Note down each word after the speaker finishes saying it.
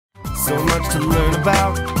so much to learn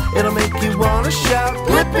about. It'll make you want to shout,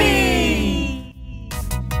 Blippi!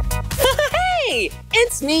 Hey,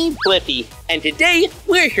 it's me, Blippi, and today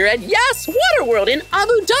we're here at Yas Waterworld in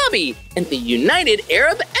Abu Dhabi in the United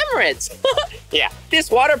Arab Emirates. Yeah,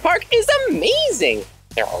 this water park is amazing.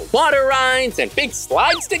 There are water rides and big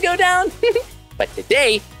slides to go down. But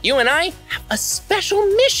today, you and I have a special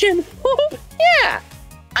mission. Yeah,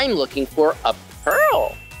 I'm looking for a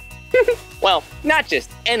pearl. Well, not just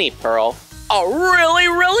any pearl, a really,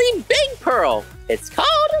 really big pearl. It's called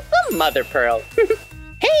the mother pearl.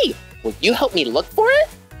 Hey, will you help me look for it?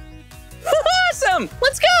 Awesome,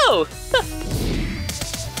 let's go.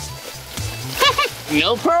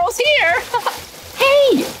 No pearls here.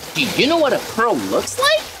 Hey, do you know what a pearl looks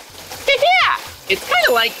like? Yeah, it's kind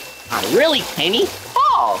of like a really tiny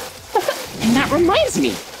ball. And that reminds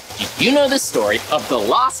me, do you know the story of the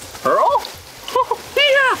lost pearl?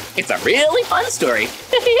 Yeah, it's a really fun story.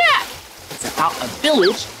 Yeah, it's about a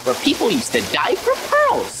village where people used to dive for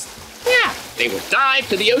pearls. Yeah, they would dive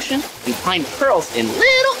to the ocean and find pearls in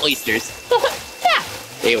little oysters. Yeah,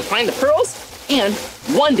 they would find the pearls, and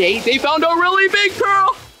one day they found a really big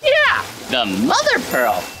pearl. Yeah, the mother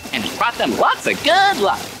pearl, and it brought them lots of good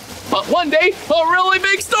luck. But one day, a really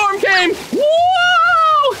big storm came.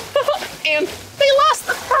 Whoa! And they lost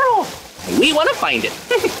the pearl. We want to find it.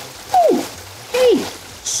 Ooh, hey,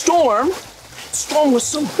 storm. That storm was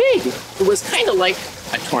so big, it was kind of like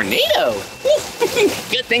a tornado.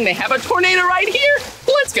 Good thing they have a tornado right here.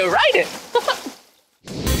 Let's go ride it.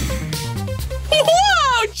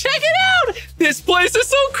 Whoa, check it out. This place is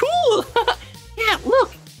so cool. Yeah,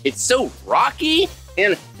 look, it's so rocky,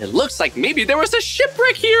 and it looks like maybe there was a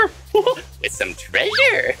shipwreck here with some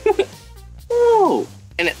treasure. Oh,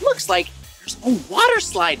 and it looks like there's a water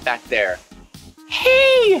slide back there.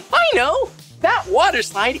 Hey, I know. That water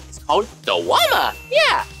slide is called the Wama.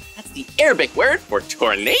 Yeah, that's the Arabic word for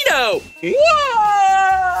tornado.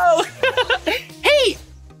 Whoa! Hey,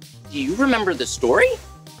 do you remember the story?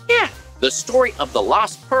 Yeah, the story of the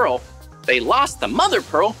lost pearl. They lost the mother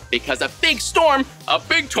pearl because a big storm, a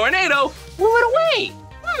big tornado, blew it away.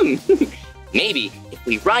 Maybe if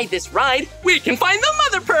we ride this ride, we can find the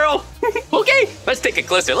mother pearl. Okay, let's take a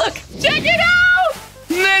closer look. Check it out!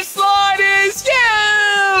 This slide is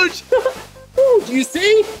huge! Ooh, do you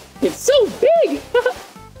see? It's so big.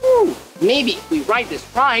 Ooh, maybe if we ride this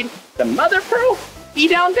ride, the mother pearl be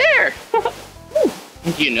down there. Ooh,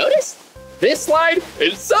 and do you notice? This slide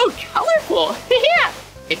is so colorful. Yeah,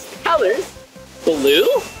 it's the colors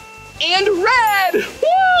blue and red.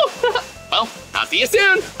 Woo! Well, I'll see you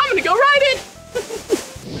soon. I'm gonna go ride it.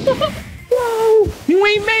 Whoa,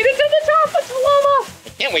 we made it to the top of Talama. I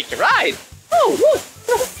can't wait to ride. Oh, look.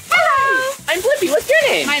 Hello. I'm Blippi. What's your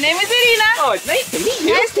name? My name is Irina. Oh, it's nice to meet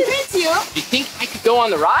you. Nice to meet you. Do you think I could go on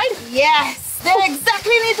the ride? Yes, they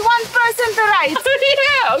exactly need one person to ride.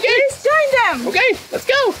 Yeah, okay. Please join them. Okay, let's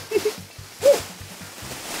go.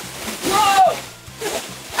 Whoa!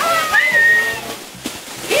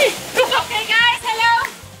 Okay, guys,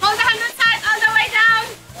 hello. Hold the hand tight all the way down.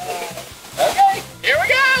 Okay, here we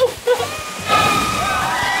go.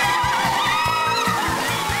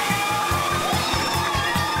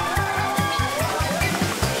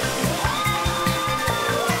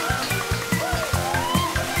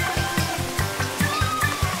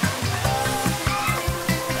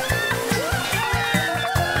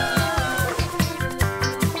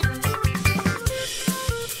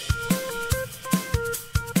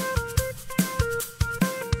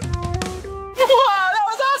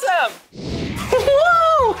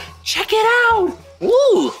 Check it out!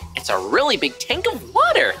 Ooh, it's a really big tank of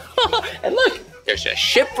water. And look, there's a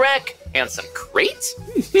shipwreck and some crates.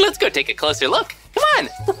 Let's go take a closer look. Come on.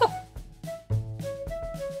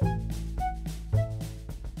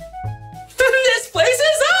 This place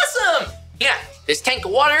is awesome! Yeah, this tank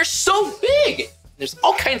of water is so big. There's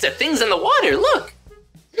all kinds of things in the water, look.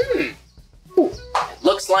 Ooh, it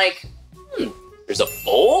looks like there's a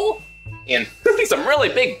bowl and some really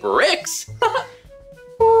big bricks.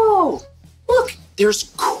 Whoa, look,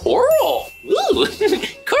 there's coral. Ooh,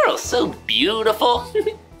 coral's so beautiful.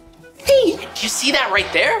 Hey, do you see that right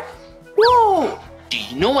there? Whoa, do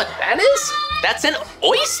you know what that is? That's an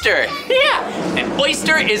oyster. Yeah, an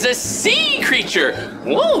oyster is a sea creature.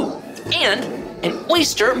 Whoa, and an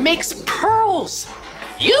oyster makes pearls.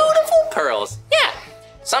 Beautiful pearls. Yeah,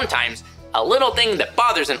 sometimes a little thing that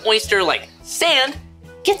bothers an oyster like sand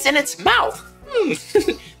gets in its mouth.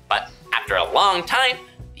 But after a long time,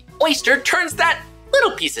 the oyster turns that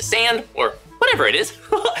little piece of sand, or whatever it is,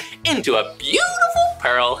 into a beautiful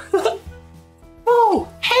pearl. Oh,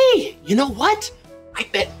 hey, you know what? I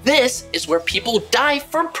bet this is where people dive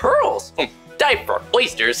for pearls. Dive for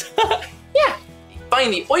oysters. Yeah, they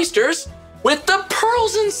find the oysters with the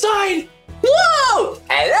pearls inside. Whoa!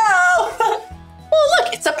 Hello! Oh,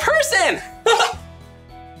 look, it's a person.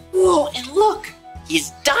 Whoa, and look,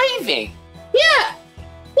 he's diving. Yeah.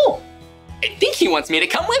 Oh, I think he wants me to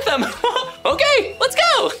come with him. Okay, let's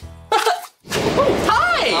go. Oh,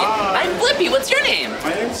 hi, I'm Blippi. What's your name?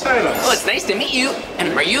 My name is Silas. Oh, it's nice to meet you.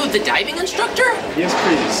 And are you the diving instructor? Yes,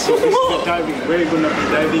 please. So this is diving. We're gonna be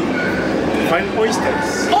diving. Find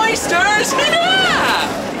oysters. Oysters!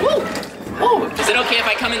 Yeah! Woo. Oh, is it okay if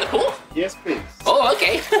I come in the pool? Yes, please. Oh,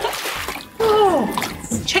 okay. Oh,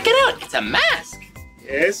 check it out. It's a mask.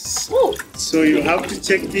 Yes. Oh. So you have to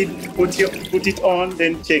check it, put it on,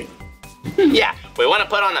 then check. Yeah, we want to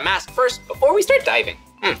put on the mask first before we start diving.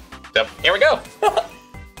 So here we go.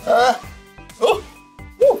 Uh-oh.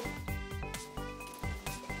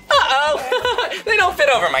 They don't fit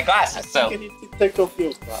over my glasses, so. Can you take off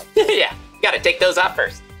your glasses? Yeah, gotta take those off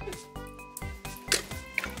first.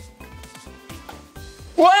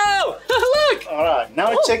 Whoa! Look! All right,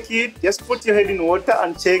 now check it. Just put your head in water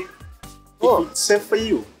and check if it's safe for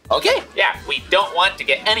you. Okay, yeah, we don't want to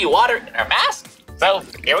get any water in our mask, so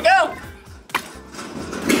here we go.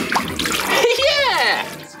 Yeah!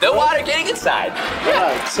 No water getting inside. All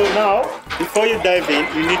right, so now, before you dive in,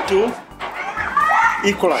 you need to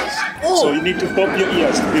equalize. So you need to pop your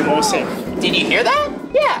ears to be more safe. Did you hear that?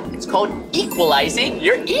 Yeah, it's called equalizing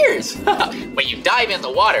your ears. When you dive in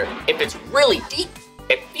the water, if it's really deep,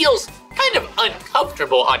 it feels kind of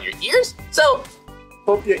uncomfortable on your ears, so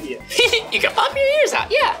Pop your ears. you can pop your ears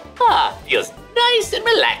out, yeah. Feels nice and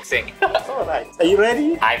relaxing. All right, are you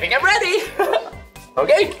ready? I think I'm ready.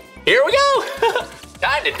 Okay, here we go.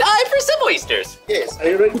 Time to dive for some oysters. Yes. Are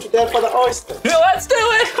you ready to dive for the oysters? Let's do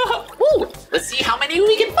it. Ooh, let's see how many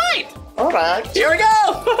we can find. All right. Here we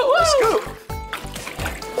go. Let's go.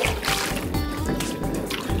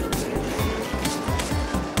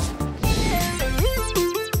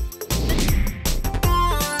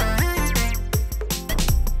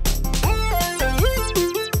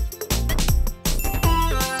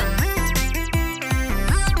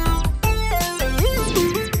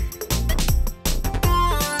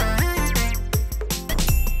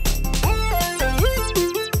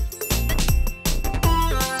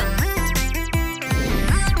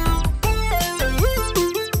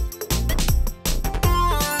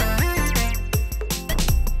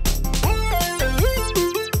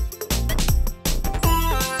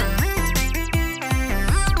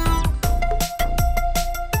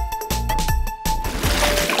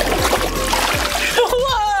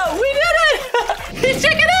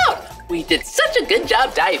 We did such a good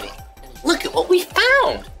job diving. Look at what we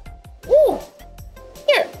found. Ooh,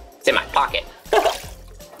 here, it's in my pocket.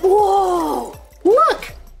 Whoa,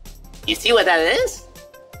 look. You see what that is?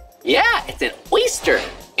 Yeah, it's an oyster.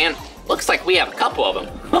 And looks like we have a couple of them.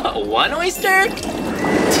 1 oyster, 2,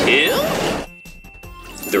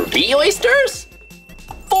 3 oysters,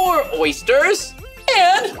 4 oysters,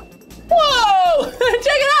 and whoa,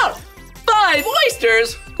 check it out, 5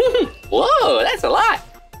 oysters. Whoa, that's a lot.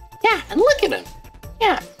 Yeah, and look at them.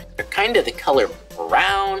 Yeah, they're kind of the color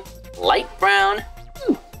brown, light brown.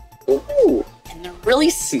 Ooh, and they're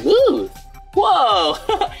really smooth. Whoa,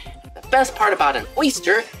 the best part about an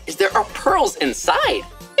oyster is there are pearls inside.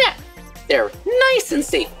 Yeah, they're nice and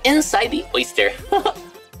safe inside the oyster.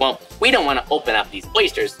 Well, we don't want to open up these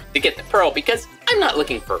oysters to get the pearl because I'm not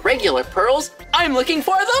looking for regular pearls. I'm looking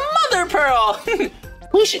for the mother pearl.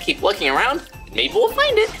 We should keep looking around. Maybe we'll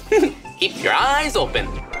find it. Keep your eyes open.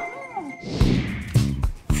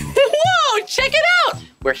 Whoa, check it out!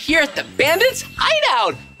 We're here at the bandits'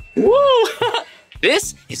 hideout. Whoa,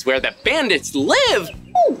 this is where the bandits live.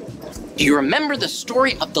 Do you remember the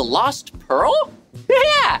story of the lost pearl?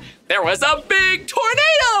 Yeah, there was a big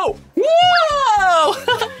tornado. Whoa!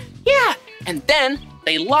 Yeah, and then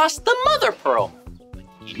they lost the mother pearl.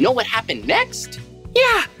 You know what happened next?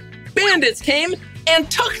 Yeah, bandits came and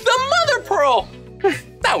took the mother pearl.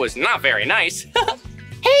 That was not very nice.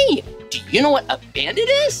 Hey, do you know what a bandit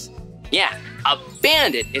is? Yeah, a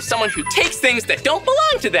bandit is someone who takes things that don't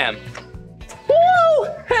belong to them. Whoa,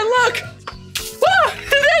 and look. Ah,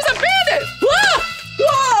 there's a bandit. Ah,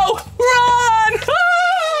 whoa, run.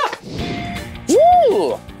 Ah!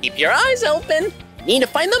 Woo, keep your eyes open. You need to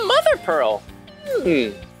find the mother pearl.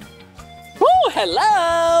 Oh,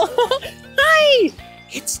 hello. Hi,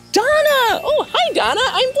 it's Donna. Oh, hi, Donna,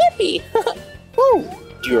 I'm Blippi. Oh,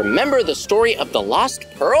 do you remember the story of the lost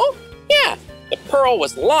pearl? Yeah, the pearl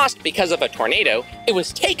was lost because of a tornado. It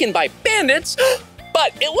was taken by bandits.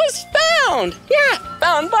 but it was found. Yeah,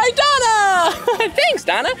 found by Donna. Thanks,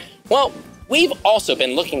 Donna. Well, we've also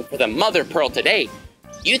been looking for the mother pearl today.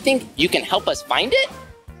 You think you can help us find it?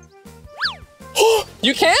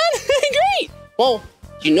 You can? Great. Well,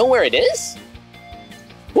 do you know where it is?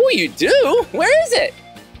 Oh, you do? Where is it?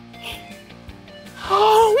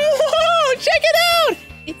 Oh, whoa, check it out.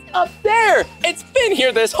 It's up there. It's been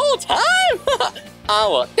here this whole time.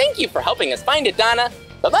 Oh, well, thank you for helping us find it, Donna.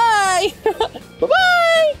 Bye-bye.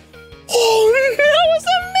 Bye-bye. Oh, that was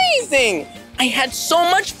amazing. I had so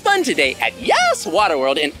much fun today at Yas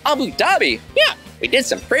Waterworld in Abu Dhabi. Yeah, we did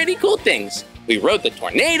some pretty cool things. We rode the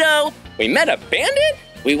tornado, we met a bandit,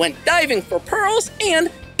 we went diving for pearls, and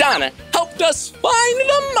Donna helped us find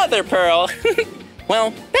the mother pearl.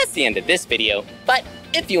 Well, that's the end of this video, but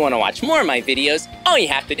if you want to watch more of my videos, all you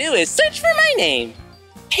have to do is search for my name.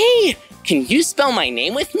 Hey, can you spell my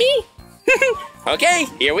name with me? Okay,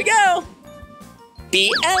 here we go.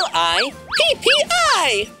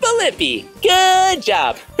 B-L-I-P-P-I, Blippi. Good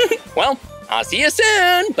job. Well, I'll see you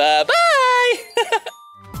soon. Bye-bye.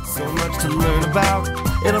 So much to learn about,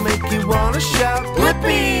 it'll make you want to shout,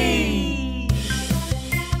 Blippi!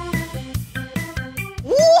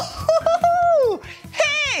 Woo-hoo-hoo-hoo!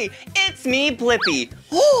 Hey, it's me, Blippi.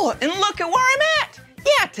 Oh, and look at where I'm at.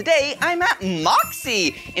 Yeah, today I'm at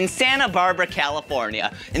Moxie in Santa Barbara,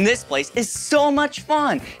 California. And this place is so much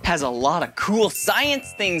fun. Has a lot of cool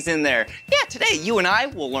science things in there. Yeah, today you and I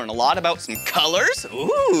will learn a lot about some colors.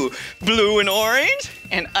 Ooh, blue and orange,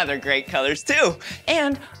 and other great colors too.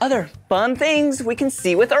 And other fun things we can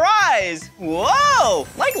see with our eyes. Whoa,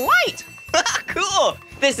 like light. Cool.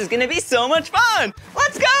 This is gonna be so much fun.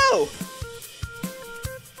 Let's go.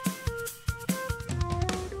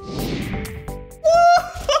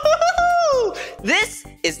 Woo-hoo-hoo-hoo! This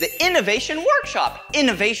is the Innovation Workshop.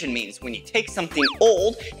 Innovation means when you take something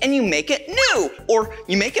old and you make it new, or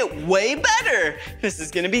you make it way better. This is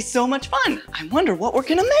gonna be so much fun. I wonder what we're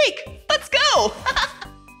gonna make. Let's go.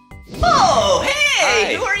 Oh,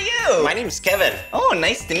 hey, Hi. who are you? My name's Kevin. Oh,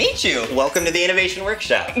 nice to meet you. Welcome to the Innovation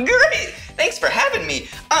Workshop. Great, thanks for having me.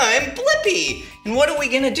 I'm Blippi, and what are we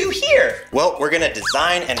gonna do here? Well, we're gonna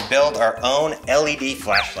design and build our own LED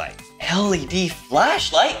flashlight. LED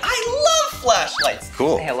flashlight? I love flashlights.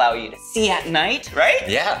 Cool. They allow you to see at night, right?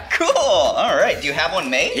 Yeah. Cool, all right, do you have one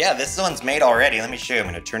made? Yeah, this one's made already. Let me show you. I'm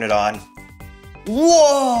gonna turn it on.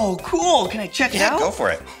 Whoa, cool, can I check it out? Go for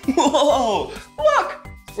it. Whoa, look,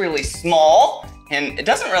 it's really small, and it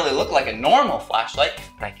doesn't really look like a normal flashlight,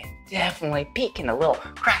 but I can definitely peek into little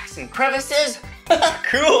cracks and crevices.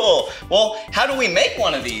 Cool, well, how do we make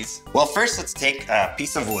one of these? Well, first let's take a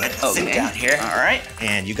piece of wood. Sit down here. All right.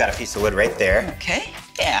 And you got a piece of wood right there. Okay,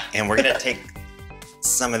 yeah. And we're gonna take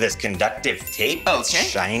some of this conductive tape. It's Okay.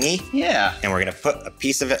 shiny. Yeah. And we're gonna put a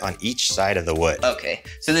piece of it on each side of the wood. Okay,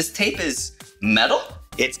 so this tape is metal?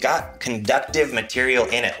 It's got conductive material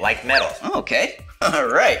in it, like metal. Okay, all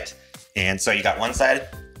right. And so you got one side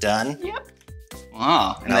done. Yep.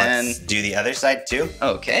 Wow, and Now then, let's do the other side too.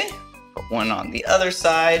 okay, put one on the other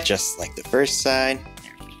side. Just like the first side.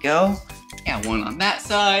 There we go. Yeah, one on that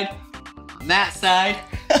side, on that side.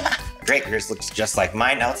 Great, yours looks just like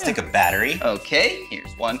mine. Now let's take a battery. Okay,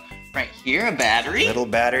 here's one right here, a battery. Little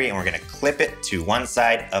battery, and we're gonna clip it to one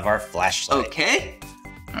side of our flashlight. Okay,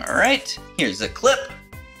 all right, here's a clip,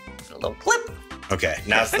 a little clip. Okay,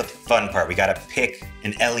 now's the fun part. We gotta pick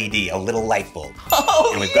an LED, a little light bulb. Oh,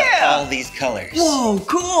 And we've yeah. got all these colors. Whoa,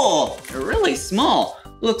 cool. They're really small.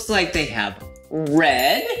 Looks like they have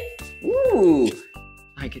red. Ooh,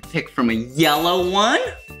 I could pick from a yellow one.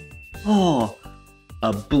 Oh,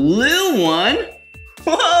 a blue one.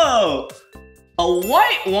 Whoa, a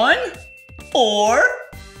white one. Or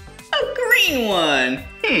a green one.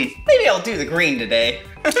 Maybe I'll do the green today.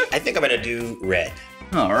 I think I'm gonna do red.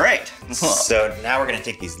 All right. So now we're gonna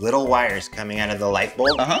take these little wires coming out of the light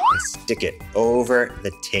bulb and stick it over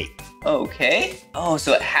the tape. Okay. Oh,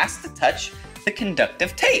 so it has to touch the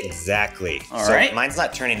conductive tape. Exactly. All so right. mine's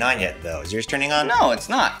not turning on yet though. Is yours turning on? No, it's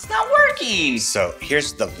not. It's not working. So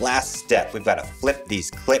here's the last step. We've gotta flip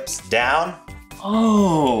these clips down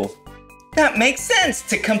Oh, that makes sense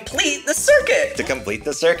to complete the circuit. to complete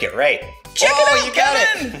the circuit, right? Check it out, you got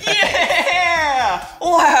Kevin. it. Yeah!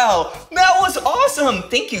 Wow, that was awesome.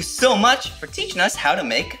 Thank you so much for teaching us how to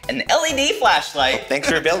make an LED flashlight. Thanks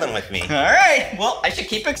for building with me. All right, well, I should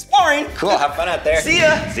keep exploring. Cool, have fun out there. See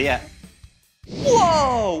ya. See ya.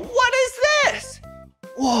 Whoa, what is this?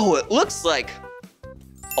 Whoa, it looks like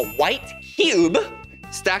a white cube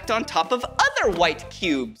stacked on top of other white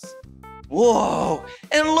cubes. Whoa,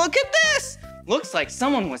 and look at this. Looks like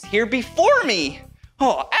someone was here before me.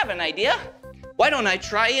 Oh, I have an idea. Why don't I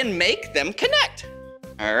try and make them connect?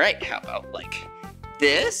 All right, how about like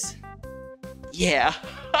this? Yeah.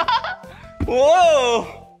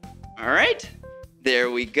 Whoa. All right,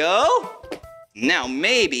 there we go. Now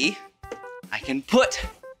maybe I can put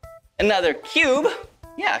another cube.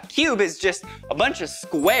 Yeah, a cube is just a bunch of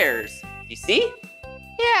squares. You see?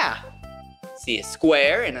 Yeah. See a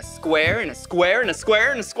square and a square and a square and a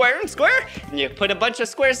square and a square and a square, and you put a bunch of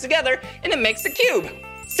squares together and it makes a cube.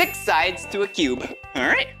 6 sides to a cube. All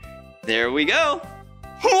right, there we go.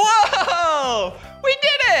 Whoa, we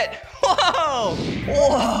did it. Whoa,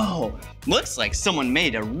 whoa. Looks like someone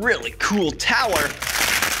made a really cool tower.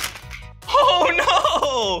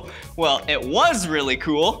 Oh no! Well, it was really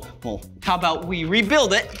cool. Well, how about we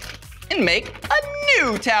rebuild it and make a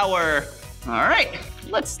new tower? All right,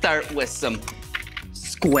 let's start with some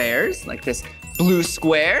squares, like this blue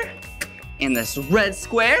square, and this red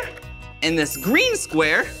square, and this green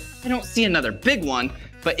square. I don't see another big one,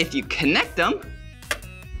 but if you connect them,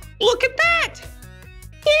 look at that!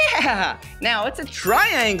 Yeah, now it's a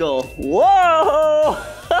triangle. Whoa!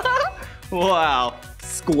 Wow,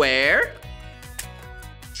 square,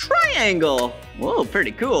 triangle. Whoa,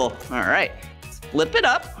 pretty cool. All right, let's flip it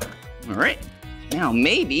up. All right, now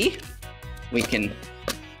maybe we can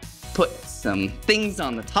put some things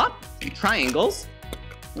on the top, triangles.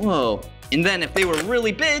 Whoa, and then if they were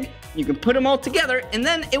really big, you can put them all together and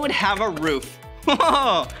then it would have a roof.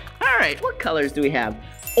 All right, what colors do we have?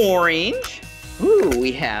 Orange. Ooh,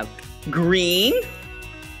 we have green.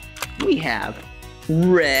 We have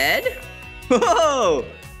red. Whoa,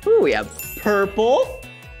 ooh, we have purple.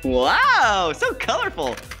 Wow, so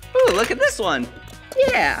colorful. Ooh, look at this one.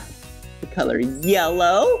 Yeah, the color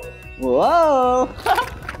yellow. Whoa,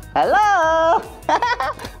 hello.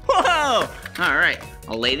 Whoa, all right,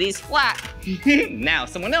 I'll lay these flat. Now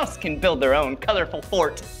someone else can build their own colorful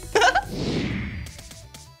fort.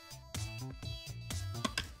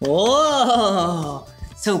 Whoa,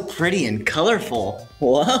 so pretty and colorful.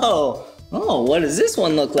 Whoa, oh, what does this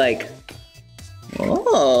one look like?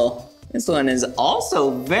 Whoa, this one is also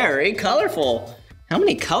very colorful. How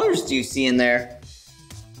many colors do you see in there?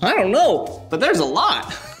 I don't know, but there's a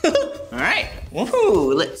lot. All right,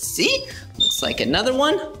 woohoo, let's see. Looks like another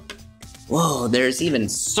one. Whoa, there's even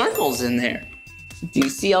circles in there. Do you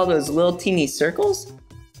see all those little teeny circles?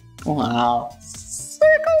 Wow,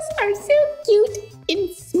 circles are so cute and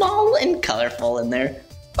small and colorful in there.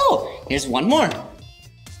 Oh, here's one more.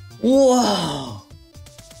 Whoa,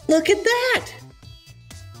 look at that.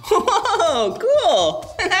 Whoa,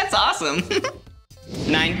 cool, that's awesome.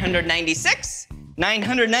 996,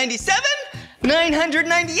 997,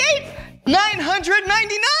 998,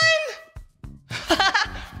 999.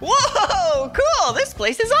 Whoa, cool, this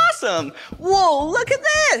place is awesome. Whoa, look at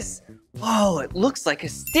this. Whoa, it looks like a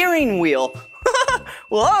steering wheel.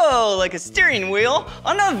 Whoa, like a steering wheel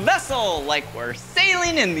on a vessel, like we're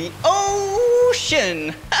sailing in the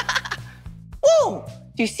ocean. Whoa,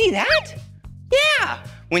 do you see that? Yeah,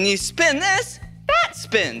 when you spin this, that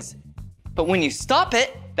spins. But when you stop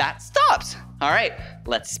it, that stops. All right,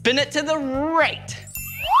 let's spin it to the right.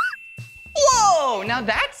 Whoa, now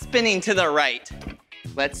that's spinning to the right.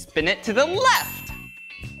 Let's spin it to the left.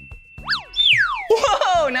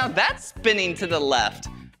 Whoa, now that's spinning to the left.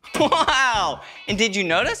 Wow, and did you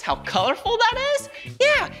notice how colorful that is?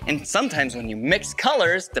 Yeah, and sometimes when you mix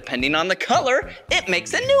colors, depending on the color, it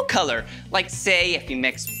makes a new color. Like say if you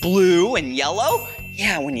mix blue and yellow,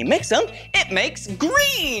 yeah, when you mix them, it makes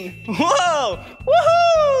green. Whoa,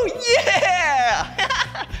 woohoo,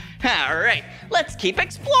 yeah. All right, let's keep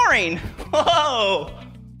exploring. Whoa,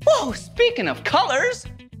 whoa, speaking of colors,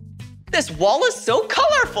 this wall is so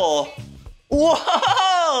colorful.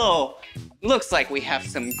 Whoa, looks like we have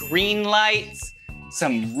some green lights,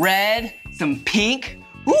 some red, some pink,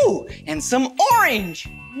 ooh, and some orange.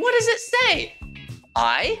 What does it say?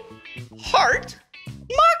 I Heart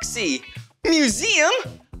Moxie, Museum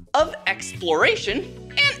of Exploration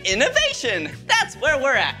and Innovation. That's where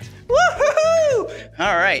we're at. Woohoo!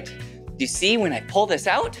 All right, do you see when I pull this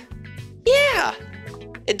out? Yeah,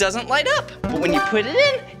 it doesn't light up, but when you put it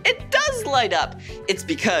in, it does light up. It's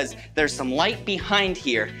because there's some light behind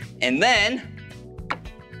here, and then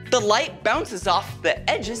the light bounces off the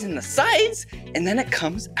edges and the sides, and then it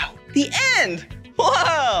comes out the end.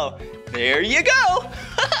 Whoa, there you go.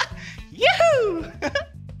 Yoo-hoo!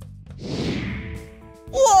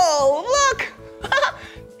 Whoa, look!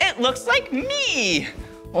 It looks like me.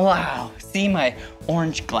 Wow, see my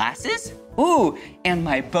orange glasses? Ooh, and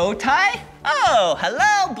my bow tie? Oh,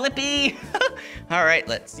 hello, Blippi. All right,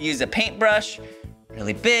 let's use a paintbrush,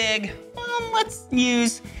 really big. Let's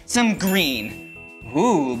use some green.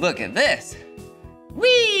 Ooh, look at this.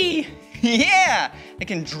 Whee! Yeah, I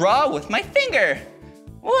can draw with my finger.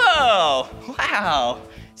 Whoa, wow,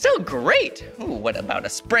 so great. Ooh, what about a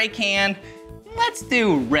spray can? Let's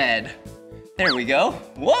do red. There we go.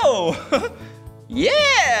 Whoa,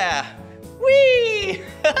 yeah, whee.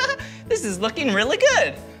 This is looking really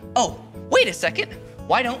good. Oh, wait a second.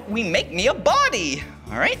 Why don't we make me a body?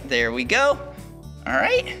 All right, there we go. All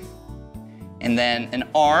right. And then an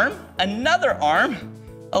arm, another arm,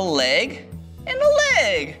 a leg, and a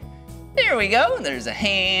leg. There we go. There's a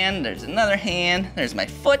hand, there's another hand, there's my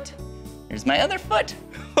foot, there's my other foot.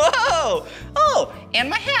 Whoa! Oh, and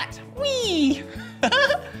my hat. Whee! All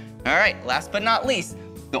right, last but not least,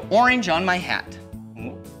 the orange on my hat.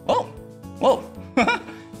 Whoa, whoa.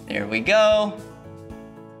 There we go.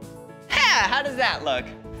 Ha! How does that look?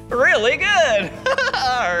 Really good.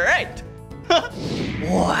 All right.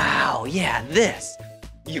 Wow, yeah, this.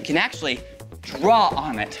 You can actually draw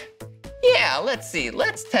on it. Yeah, let's see,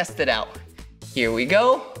 let's test it out. Here we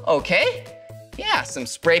go, okay. Yeah, some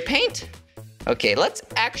spray paint. Okay, let's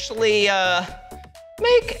actually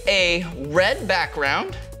make a red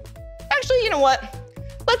background. Actually, you know what?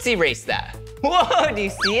 Let's erase that. Whoa, do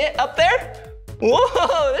you see it up there?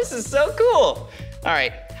 Whoa, this is so cool. All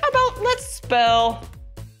right, how about let's spell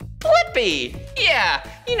Blippi. Yeah,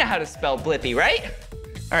 you know how to spell Blippi, right?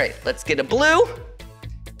 All right, let's get a blue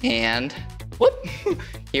and whoop.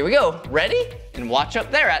 Here we go, ready? And watch up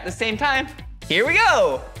there at the same time. Here we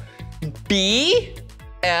go. B-L-I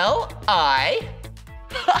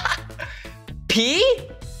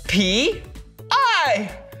P-P-I.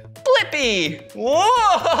 Blippi.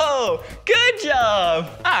 Whoa, good job.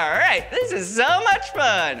 All right, this is so much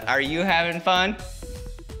fun. Are you having fun?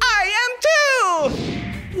 I am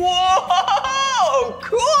too. Whoa,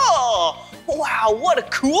 cool. Wow, what a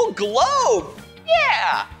cool globe.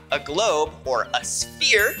 Yeah, a globe or a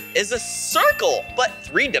sphere is a circle, but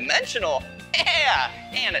three-dimensional. Yeah,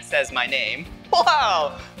 and it says my name.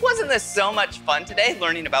 Wow, wasn't this so much fun today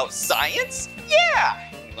learning about science? Yeah,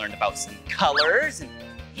 we learned about some colors and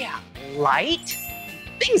yeah, light,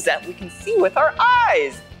 things that we can see with our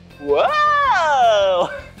eyes. Whoa!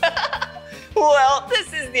 Well,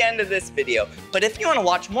 this is the end of this video, but if you want to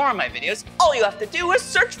watch more of my videos, all you have to do is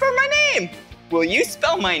search for my name. Will you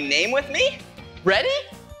spell my name with me? Ready?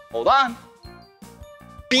 Hold on.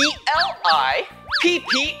 B-L-I-P-P-I.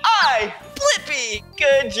 Blippi.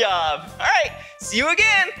 Good job. All right, see you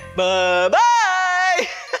again. Bye-bye.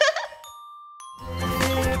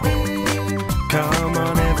 Come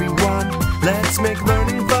on, everyone, let's make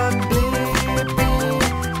learning fun. Blippi.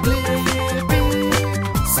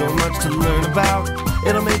 So much to learn about,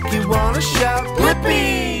 it'll make you want to shout,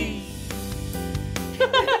 Blippi!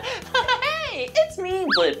 Hey, it's me,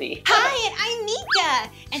 Blippi. Hi, and I'm Mika.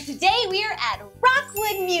 And today we are at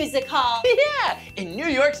Rockwood Music Hall. Yeah, in New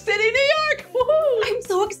York City, New York. Woohoo! I'm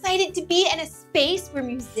so excited to be in a space where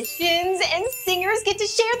musicians and singers get to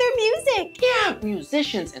share their music. Yeah,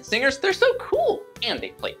 musicians and singers, they're so cool. And they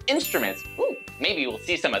play instruments. Ooh, maybe we'll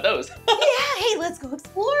see some of those. Yeah, hey, let's go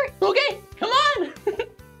explore. Okay, come on.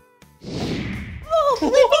 Oh,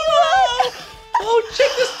 Blippi, look! Oh,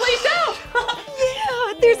 check this place out.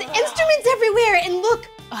 Yeah, there's instruments everywhere, and look,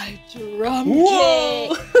 a drum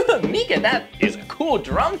Whoa! kit. Mika, that is a cool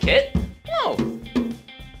drum kit. Whoa.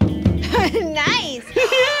 Nice.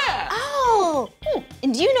 Yeah. Oh,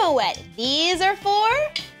 and do you know what these are for?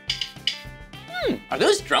 Are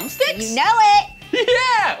those drumsticks? You know it.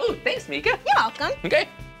 Yeah. Ooh, thanks, Mika. You're welcome. Okay.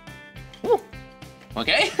 Ooh.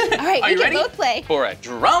 Okay. All right, Are we you can ready both play. for a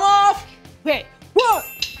drum off? Wait, 1,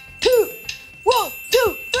 2, 1,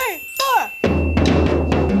 2, 3, 4.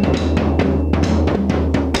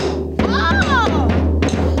 Oh!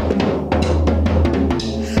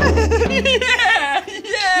 Yeah!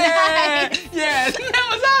 Yeah! Nice. Yeah, that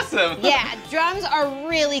was awesome. Yeah, drums are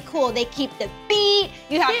really cool. They keep the beat.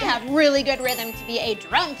 You have to have really good rhythm to be a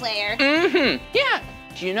drum player. Mm-hmm. Yeah.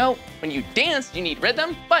 Do you know when you dance, you need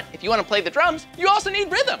rhythm, but if you want to play the drums, you also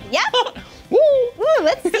need rhythm. Yep. Woo! Ooh,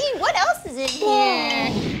 let's see what else is in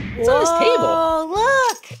here. What's on this table? Oh,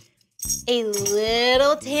 look. A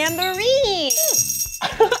little tambourine.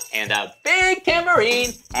 And a big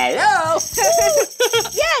tambourine. Hello.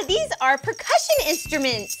 Yeah, these are percussion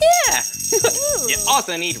instruments. Yeah. You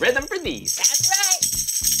also need rhythm for these. That's right.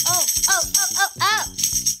 Oh, oh, oh, oh, oh.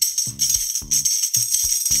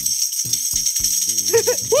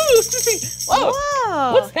 Whoa.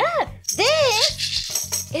 Whoa. What's that?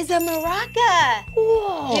 This is a maraca.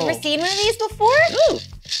 Whoa. You ever seen one of these before? Ooh.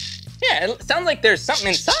 Yeah, it sounds like there's something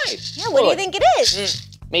inside. Yeah, what do you think it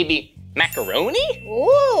is? Maybe macaroni? Ooh,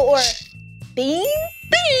 or beans?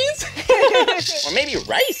 Beans? Or maybe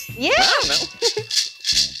rice? Yeah. I don't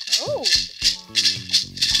know. Ooh.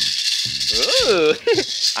 Ooh,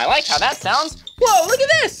 I like how that sounds. Whoa, look at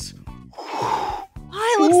this. Oh,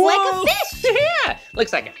 it looks like a fish. Yeah,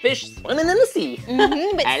 looks like a fish swimming in the sea.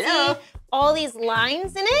 But Hello. see all these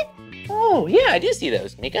lines in it? Oh, yeah, I do see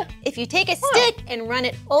those, Mika. If you take a stick and run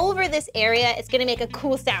it over this area, it's gonna make a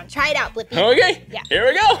cool sound. Try it out, Blippi. Okay, Yeah. here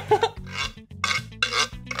we go.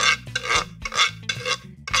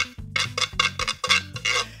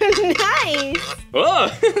 Nice. Whoa,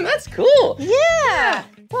 that's cool. Yeah.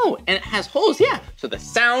 Whoa, and it has holes, yeah. So the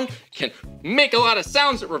sound can make a lot of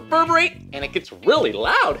sounds that reverberate, and it gets really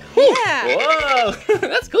loud. Yeah. Whoa,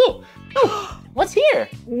 that's cool. Oh, what's here?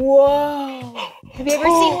 Whoa. Have you ever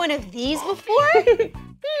seen one of these before?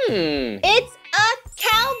 It's a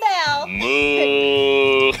cowbell.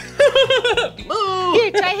 Moo. Moo.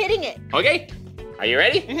 Here, try hitting it. Okay, are you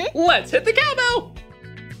ready? Let's hit the cowbell.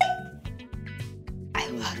 I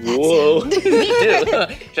love that Whoa, sound. me too.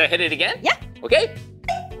 Should I hit it again? Yeah. Okay.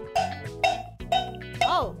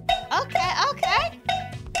 Oh, okay.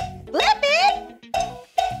 Blippi,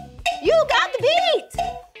 you got the beat.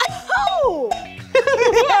 Oh.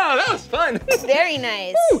 Wow, that was fun. Very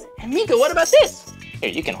nice. Ooh, and Mika, what about this? Here,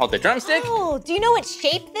 you can hold the drumstick. Oh, do you know what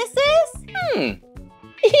shape this is?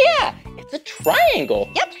 Yeah, it's a triangle.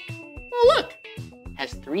 Yep. Oh, look, it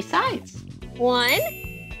has 3 sides. 1,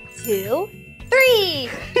 2, 3.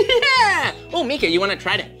 Yeah. Oh, Mika, you want to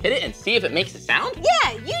try to hit it and see if it makes a sound?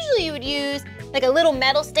 Yeah, usually you would use like a little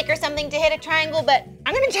metal stick or something to hit a triangle, but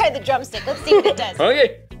I'm gonna try the drumstick. Let's see what it does.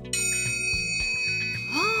 Okay.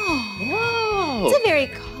 Oh, Whoa. it's a very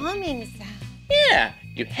calming sound. Yeah,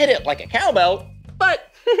 you hit it like a cowbell,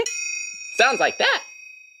 but sounds like that.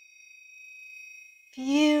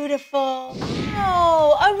 Beautiful.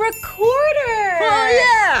 Oh, a recorder. Oh,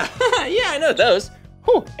 yeah. Yeah, I know those.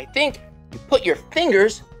 Whew, I think you put your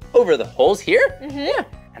fingers over the holes here. Yeah,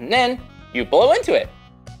 and then you blow into it.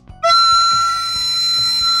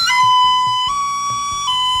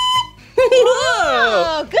 Whoa!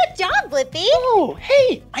 Oh, good job, Blippi. Oh,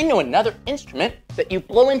 hey, I know another instrument that you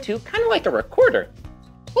blow into kind of like a recorder.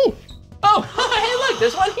 Ooh. Oh, hey, look,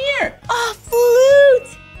 there's one here. A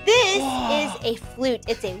flute. This is a flute.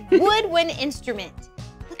 It's a woodwind instrument.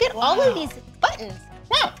 Look at all of these buttons.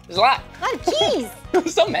 Wow, there's a lot. A lot of keys.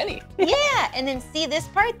 So many. Yeah, and then see this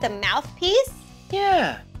part, the mouthpiece?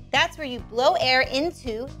 Yeah. That's where you blow air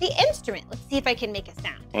into the instrument. Let's see if I can make a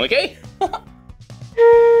sound. Okay. Woo,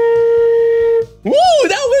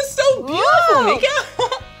 that was so beautiful, Whoa. Mika.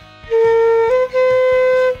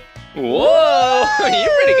 Whoa,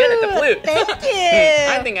 you're pretty good at the flute. Thank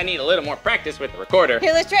you. I think I need a little more practice with the recorder.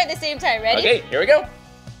 Here, let's try it at the same time. Ready? Okay, here we go.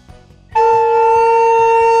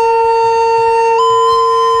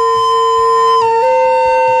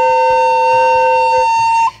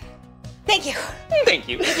 Thank you. Thank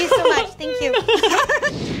you. Thank you so much. Thank you.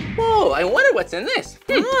 Whoa, I wonder what's in this.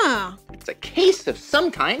 Ah. It's a case of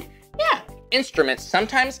some kind. Yeah, instruments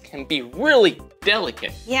sometimes can be really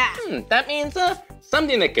delicate. Yeah. That means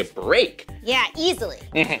something that could break. Yeah, easily.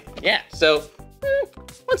 Yeah, so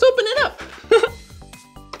let's open it up.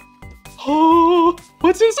 Oh,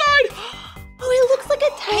 what's inside? Oh, it looks like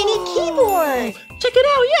a tiny keyboard. Check it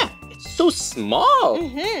out, yeah. It's so small.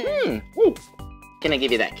 Ooh. Can I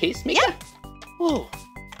give you that case, Mika? Yeah. Whoa.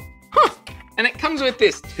 Huh, and it comes with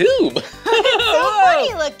this tube. So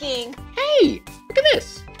funny looking. Hey, look at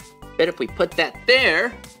this. Bet if we put that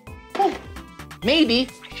there, maybe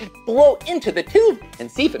I should blow into the tube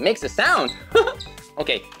and see if it makes a sound.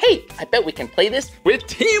 Okay, hey, I bet we can play this with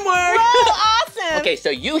teamwork. Whoa, awesome. Okay, so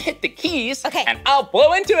you hit the keys, Okay. and I'll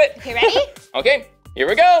blow into it. Okay, ready? Okay, here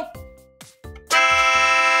we go.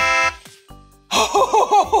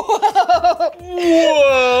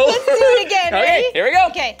 Whoa. Let's do it again. Ready? Okay, here we go.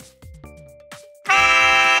 Okay. It's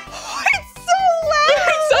so loud.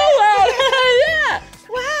 It's so loud. Yeah.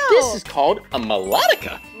 Wow. This is called a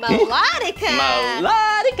melodica. Melodica.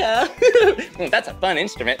 Melodica. That's a fun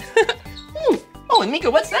instrument. Oh, and Mika,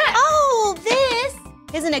 what's that? Oh, this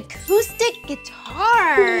is an acoustic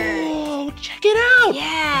guitar. Oh, check it out.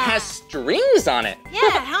 Yeah. It has strings on it.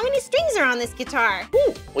 Yeah, how many strings are on this guitar?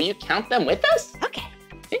 Ooh, will you count them with us? Okay.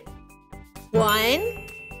 1,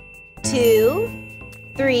 2,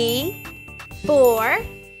 3, 4,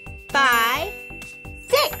 5,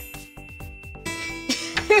 6.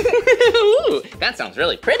 Ooh, that sounds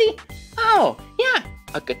really pretty. Oh, yeah.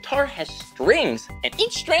 A guitar has strings, and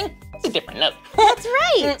each string is a different note. That's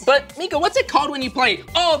right. But, Mika, what's it called when you play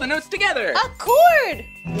all the notes together? A chord.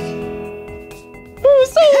 Ooh,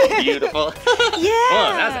 so beautiful. Yeah.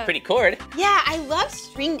 Oh, that was a pretty chord. Yeah, I love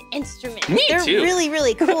stringed instruments. Me They're too. really,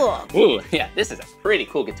 really cool. Ooh, yeah, this is a pretty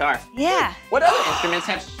cool guitar. Yeah. What other instruments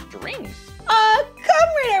have strings? Come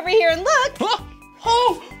right over here and look.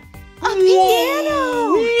 Oh! A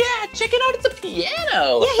piano. Yeah, check it out, it's a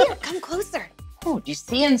piano. Yeah, here, come closer. Oh, do you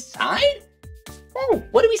see inside? Oh,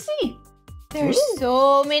 what do we see? There's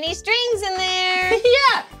so many strings in there.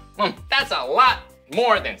 Yeah, well, that's a lot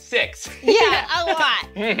more than 6. Yeah, a lot.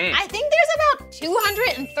 I think there's about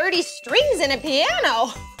 230 strings in a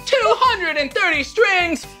piano. 230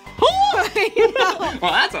 strings! I know.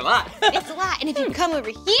 Well, that's a lot. It's a lot. And if you come over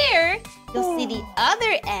here, you'll see the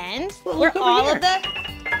other end where look over all here. of the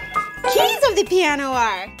keys of the piano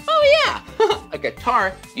are. Oh, yeah. A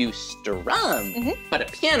guitar, you strum. But a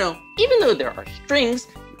piano, even though there are strings,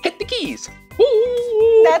 you hit the keys.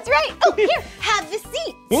 Ooh. That's right. Oh, here, have the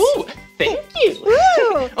seat. Ooh, thank you.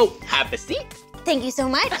 Ooh. Oh, have a seat. Thank you so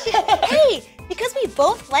much. Hey, because we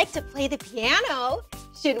both like to play the piano,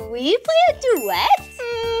 should we play a duet?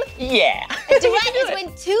 Yeah. A duet is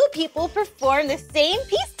when two people perform the same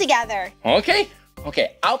piece together. Okay,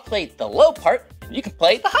 I'll play the low part. You can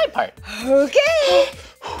play the high part. Okay.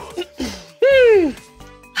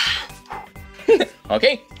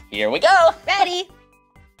 Okay, here we go. Ready?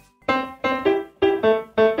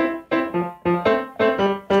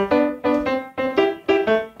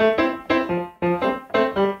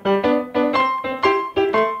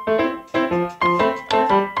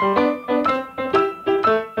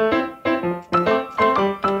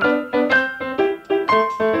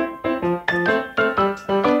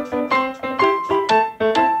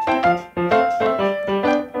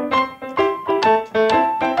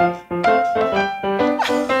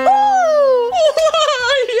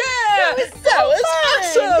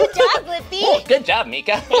 Good job,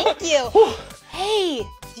 Mika. Thank you. Hey,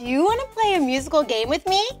 do you want to play a musical game with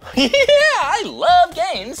me? Yeah, I love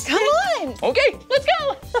games. Come on. Okay, let's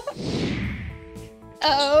go.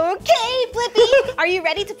 Okay, Blippi. Are you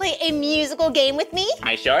ready to play a musical game with me?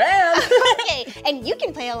 I sure am. Okay, and you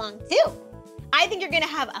can play along too. I think you're gonna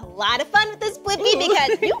have a lot of fun with this, Blippi,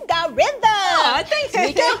 because you got rhythm. Aw, thanks,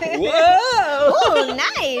 Mika. Whoa.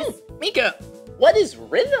 Oh, nice. Mika, what is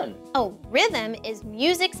rhythm? Oh, rhythm is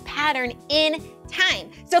music's pattern in time.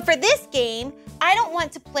 So for this game, I don't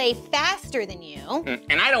want to play faster than you.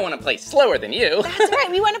 And I don't want to play slower than you. That's right,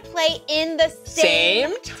 we want to play in the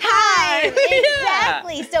same time. Yeah.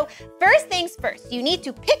 Exactly. So first things first, you need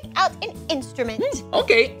to pick out an instrument.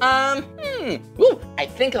 Okay, ooh, I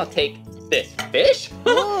think I'll take this fish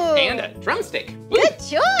and a drumstick. Good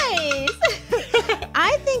choice.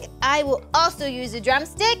 I think I will also use a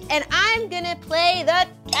drumstick, and I'm gonna play the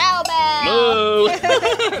cowbell.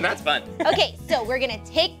 Moo. That's fun. Okay, so we're gonna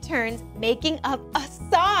take turns making up a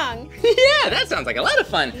song. Yeah, that sounds like a lot of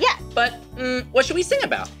fun. Yeah. But what should we sing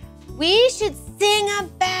about? We should sing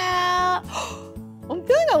about, I'm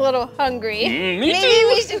feeling a little hungry. Me Maybe too.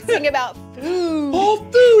 we should sing about food. Oh,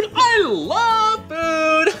 food! I love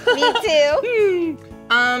food. Me too.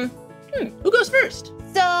 Who goes first?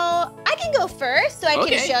 So I can go first so I can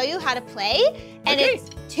Okay. show you how to play. And Okay. it's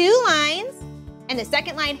 2 lines, and the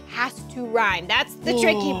second line has to rhyme. That's the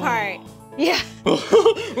tricky part. Yeah,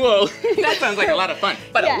 Whoa, that sounds like a lot of fun,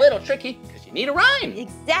 but Yeah. a little tricky because you need a rhyme.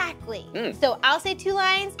 exactly. So I'll say 2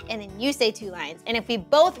 lines, and then you say 2 lines. And if we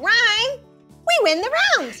both rhyme, we win the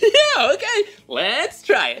round. Yeah, okay, let's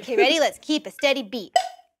try it. Okay, ready? Let's keep a steady beat.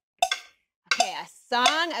 Okay, a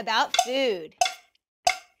song about food.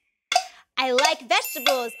 I like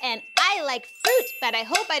vegetables and I like fruit, but I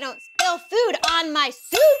hope I don't spill food on my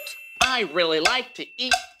suit. I really like to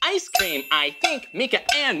eat ice cream. I think Mika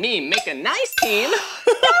and me make a nice team.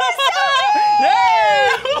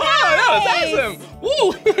 Yeah! Wow, that was awesome.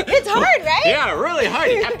 Woo! It's hard, right? Yeah, really hard.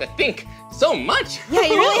 You have to think so much. Yeah,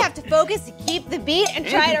 you really have to focus to keep the beat and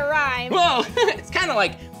try to rhyme. Whoa, it's kind of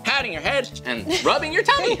like patting your head and rubbing your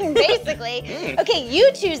tummy. Basically. Okay,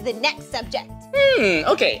 you choose the next subject.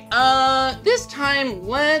 Okay, this time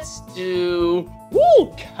let's do,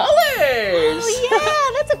 colors. Oh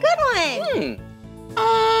yeah, that's a good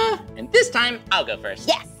one. And this time I'll go first.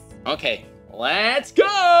 Yes. Okay, let's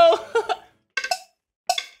go.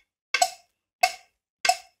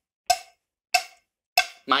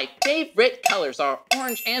 My favorite colors are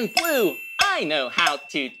orange and blue. I know how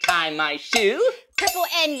to tie my shoe. Purple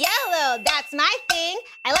and yellow, that's my thing.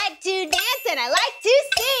 I like to dance and I like to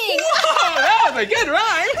sing. Oh, that was a good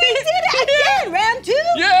rhyme. We did it again, round 2.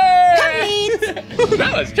 Yay!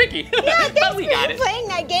 That was tricky. Yeah, but thanks we for got it. playing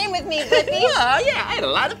that game with me, Blippi. Oh, yeah, I had a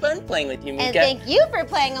lot of fun playing with you, Mika. And thank you for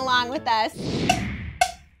playing along with us.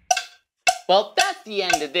 Well, that's the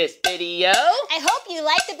end of this video. I hope you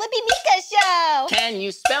liked the Blippi Mika show. Can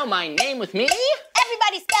you spell my name with me?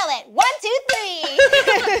 Everybody spell it. 1,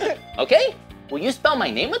 2, 3. Okay, will you spell my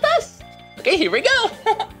name with us? Okay, here we go.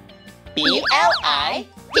 B-L-I-P-P-I.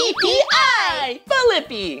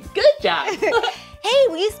 Blippi. Good job. Hey,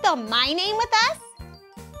 will you spell my name with us?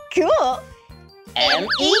 Cool.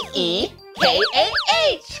 M-E-E-K-A-H.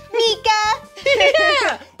 Mika.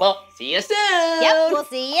 Yeah. Well, see you soon. Yep, we'll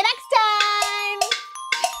see you next time.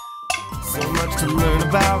 So much to learn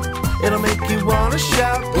about, it'll make you wanna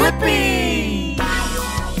shout, Blippi!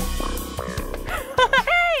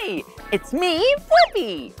 Hey, it's me,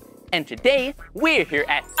 Blippi. And today, we're here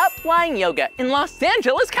at Up Flying Yoga in Los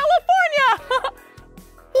Angeles, California.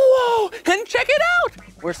 Whoa, and check it out.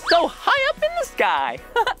 We're so high up in the sky.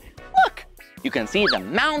 Look, you can see the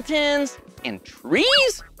mountains and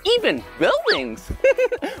trees, even buildings.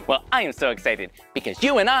 Well, I am so excited because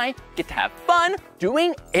you and I get to have fun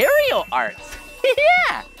doing aerial arts.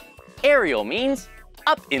 Yeah, aerial means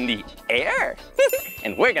up in the air.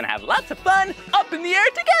 And we're gonna have lots of fun up in the air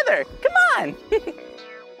together. Come on.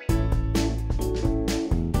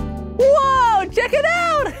 Whoa, check it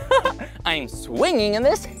out. I'm swinging in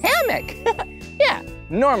this hammock. Yeah,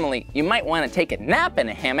 normally you might want to take a nap in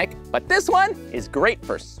a hammock, but this one is great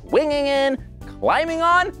for swinging in, climbing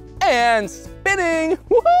on, and spinning.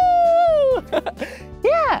 Woohoo!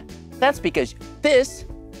 Yeah, that's because this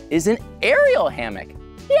is an aerial hammock.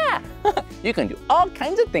 Yeah, you can do all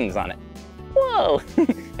kinds of things on it. Whoa,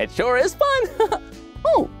 it sure is fun.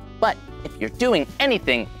 Oh, but if you're doing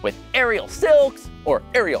anything with aerial silks or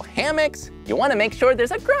aerial hammocks, you want to make sure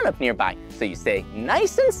there's a grown-up nearby so you stay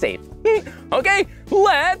nice and safe. Okay,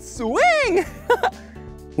 let's swing!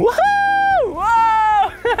 Woohoo!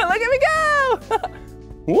 Whoa! Look at me go!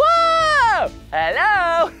 Whoa!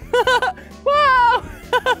 Hello! Whoa!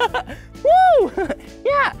 Woo!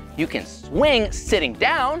 Yeah, you can swing sitting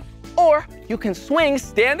down, or you can swing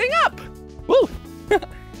standing up. Woo!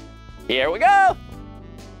 Here we go!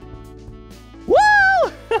 Woo!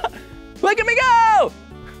 Look at me go!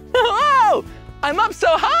 Whoa! I'm up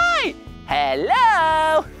so high!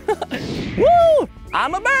 Hello! Woo!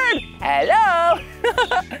 I'm a bird! Hello!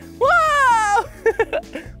 Whoa!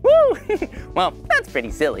 Woo! Well, that's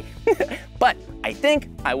pretty silly. But I think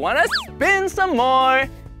I want to spin some more.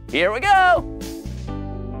 Here we go!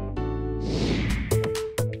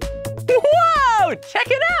 Whoa! Check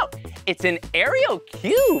it out! It's an aerial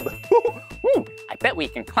cube. Ooh, I bet we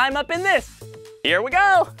can climb up in this. Here we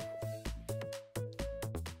go!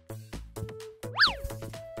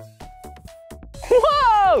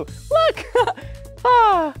 Whoa! Look!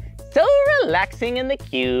 Oh, so relaxing in the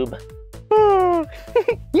cube.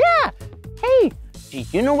 Yeah! Hey, do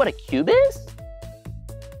you know what a cube is?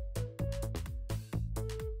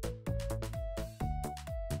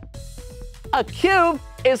 A cube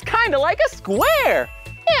is kind of like a square.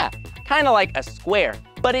 Yeah, kind of like a square,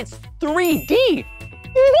 but it's 3D.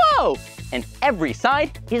 Whoa! And every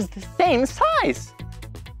side is the same size.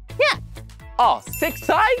 Yeah, all 6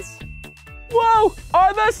 sides, whoa,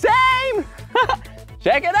 are the same.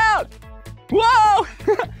 Check it out. Whoa!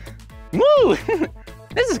 Woo!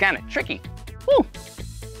 This is kind of tricky. Woo!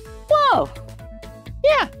 Whoa!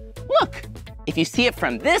 Yeah, look. If you see it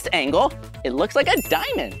from this angle, it looks like a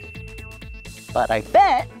diamond. But I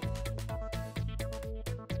bet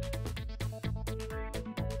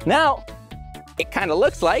now it kind of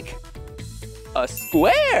looks like a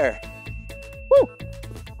square. Woo!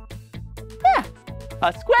 Yeah,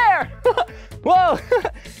 a square. Whoa!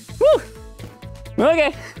 Woo!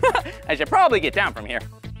 Okay, I should probably get down from here.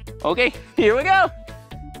 Okay, here we go.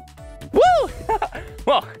 Woo!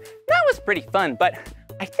 Well, that was pretty fun, but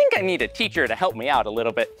I think I need a teacher to help me out a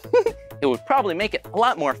little bit. It would probably make it a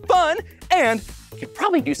lot more fun, and we could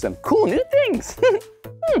probably do some cool new things.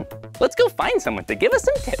 Let's go find someone to give us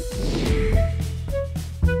some tips.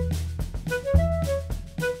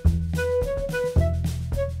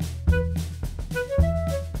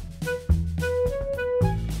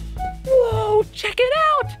 Whoa, check it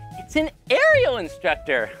out. It's an aerial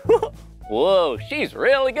instructor. Whoa, she's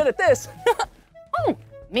really good at this. Oh,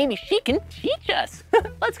 maybe she can teach us.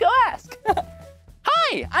 Let's go ask.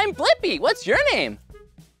 Hi, I'm Blippi. What's your name?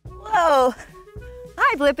 Whoa.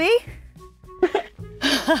 Hi, Blippi.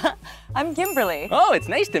 I'm Kimberly. Oh, it's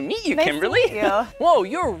nice to meet you, Nice to Kimberly. meet you. Whoa,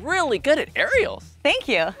 you're really good at aerials. Thank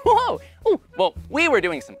you. Whoa. Oh, well, we were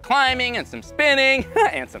doing some climbing and some spinning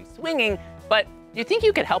and some swinging, but do you think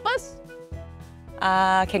you could help us?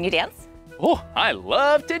 Can you dance? Oh, I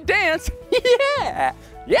love to dance.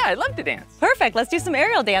 Yeah, I love to dance. Perfect. Let's do some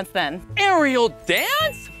aerial dance then. Aerial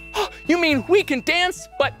dance? You mean we can dance,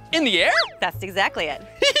 but in the air? That's exactly it.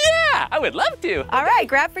 Yeah, I would love to. All right,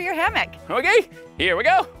 grab for your hammock. Okay, here we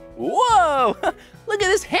go. Whoa, look at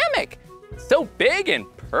this hammock. It's so big and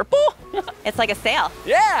purple. It's like a sail.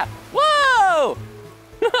 Yeah, whoa.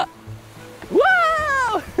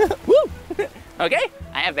 Okay,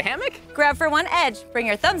 I have the hammock. Grab for one edge. Bring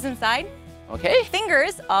your thumbs inside. Okay,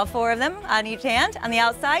 Fingers, all 4 of them on each hand. On the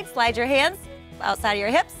outside, slide your hands outside of your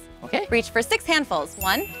hips. okay. Reach for 6 handfuls.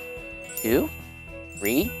 1, 2,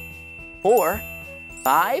 3, 4,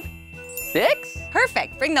 5, 6.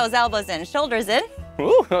 perfect. Bring those elbows in, shoulders in.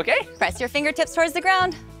 Ooh, okay. Press your fingertips towards the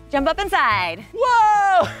ground. Jump up inside.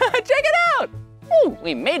 Whoa, check it out. Ooh,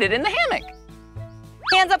 we made it in the hammock.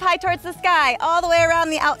 Hands up high towards the sky, all the way around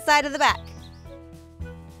the outside of the back.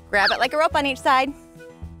 Grab it like a rope on each side.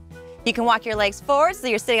 You can walk your legs forward so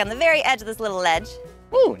you're sitting on the very edge of this little ledge.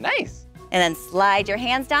 Ooh, nice. And then slide your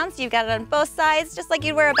hands down so you've got it on both sides, just like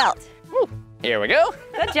you'd wear a belt. Ooh, here we go.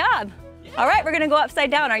 Good job. All right, we're gonna go upside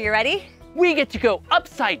down. Are you ready? We get to go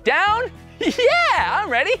upside down? Yeah, I'm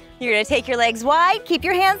ready. You're gonna take your legs wide, keep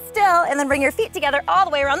your hands still, and then bring your feet together all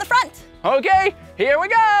the way around the front. Okay, here we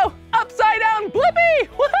go. Upside down Blippi.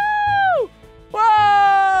 Woohoo!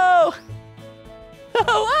 Whoa!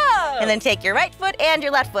 Whoa! And then take your right foot and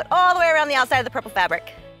your left foot all the way around the outside of the purple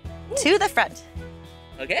fabric. To the front.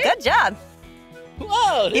 Okay. Good job.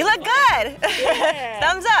 Whoa! You look good. Yeah.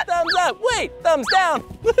 Thumbs up. Thumbs up. Wait, thumbs down.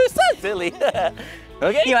 So silly.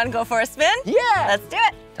 Okay. You wanna go for a spin? Yeah. Let's do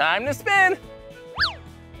it. Time to spin.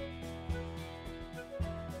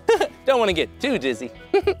 Don't want to get too dizzy.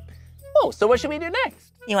 Oh, so what should we do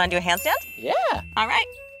next? You wanna do a handstand? Yeah. All right.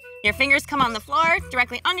 Your fingers come on the floor,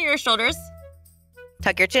 directly under your shoulders.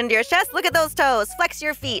 Tuck your chin to your chest. Look at those toes. Flex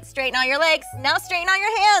your feet. Straighten out your legs. Now straighten out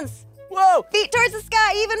your hands. Whoa. Feet towards the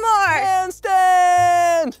sky, even more.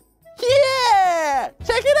 Handstand. Yeah.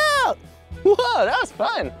 Check it out. Whoa, that was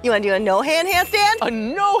fun. You wanna do a no-hand handstand? A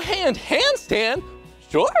no-hand handstand?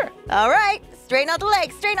 Sure. All right. Straighten out the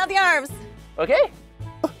legs. Straighten out the arms. Okay.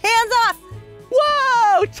 Hands off.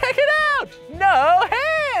 Whoa, check it out. No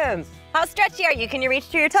hands. How stretchy are you? Can you reach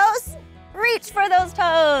to your toes? Reach for those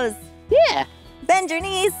toes. Yeah. Bend your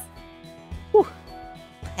knees. Whew.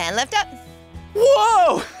 And lift up.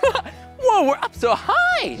 Whoa. Whoa, we're up so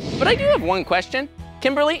high. But I do have one question.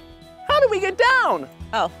 Kimberly, how do we get down?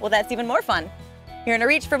 Oh, well, that's even more fun. You're gonna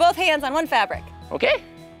reach for both hands on one fabric. Okay.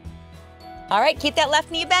 All right, keep that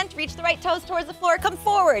left knee bent. Reach the right toes towards the floor. Come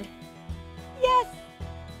forward. Yes.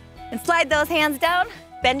 And slide those hands down.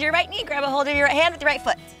 Bend your right knee. Grab a hold of your right hand with your right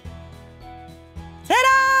foot.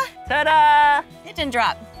 Ta-da! Ta-da. Hitch and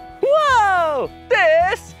drop. Whoa,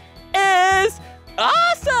 this is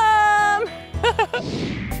awesome.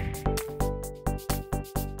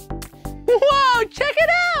 Whoa, check it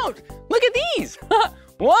out. Look at these.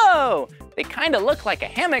 Whoa, they kind of look like a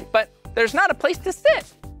hammock, but there's not a place to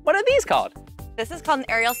sit. What are these called? This is called an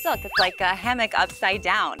aerial silk. It's like a hammock upside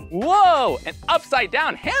down. Whoa, an upside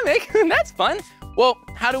down hammock? That's fun. Well,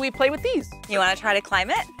 how do we play with these? You wanna try to climb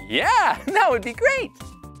it? Yeah, that would be great.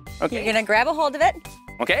 Okay. You're gonna grab a hold of it.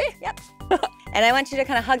 Okay. Yep. And I want you to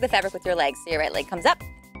kind of hug the fabric with your legs. So your right leg comes up,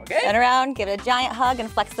 Okay. turn around, give it a giant hug, and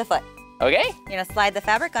flex the foot. Okay. You're gonna slide the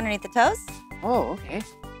fabric underneath the toes, Oh, okay.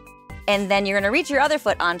 and then you're gonna reach your other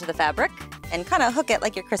foot onto the fabric and kind of hook it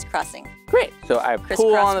like you're crisscrossing. Great. So I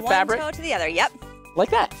pull on the one fabric toe to the other. Yep. like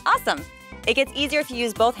that. Awesome. It gets easier if you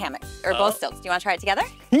use both hammocks or both silks. Do you want to try it together?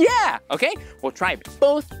 Yeah. Okay. We'll try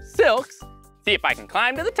both silks. See if I can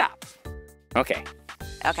climb to the top. Okay.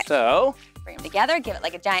 Okay. So. Bring them together. Give it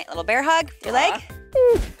like a giant little bear hug. Your leg.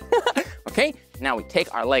 Okay. Now we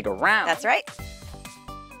take our leg around. That's right.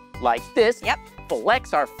 Like this. Yep.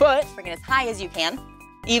 Flex our foot. Bring it as high as you can.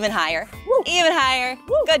 Even higher. Woo. Even higher.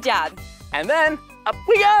 Woo. Good job. And then up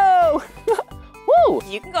we go. Woo.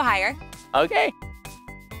 You can go higher. Okay.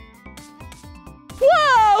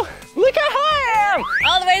 Whoa! Look how high I am!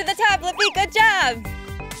 All the way to the top, Blippi. Good job.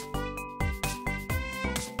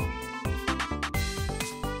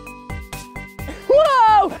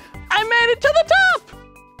 Whoa! I made it to the top!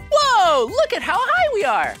 Whoa! Look at how high we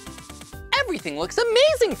are! Everything looks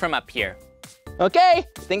amazing from up here. Okay,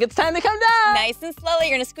 I think it's time to come down. Nice and slowly,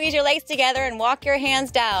 you're gonna squeeze your legs together and walk your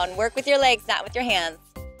hands down. Work with your legs, not with your hands.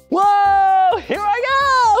 Whoa! Here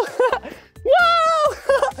I go!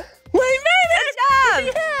 Whoa! We made it! Good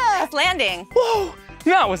job! Yeah! Nice landing. Whoa!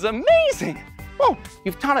 That was amazing! Whoa!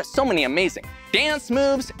 You've taught us so many amazing dance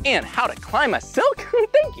moves and how to climb a silk.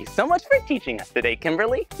 Thank you so much for teaching us today,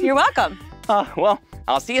 Kimberly. You're welcome. Well,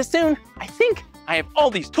 I'll see you soon. I think I have all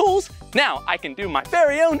these tools. Now I can do my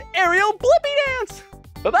very own aerial Blippi dance.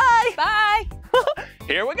 Bye-bye. Bye.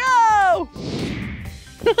 Here we go.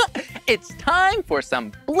 It's time for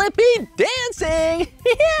some Blippi dancing.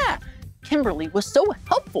 Yeah. Kimberly was so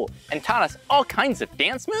helpful and taught us all kinds of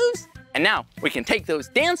dance moves. And now we can take those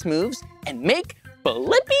dance moves and make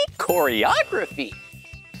Blippi choreography.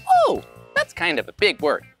 Whoa, that's kind of a big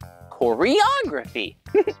word. Choreography.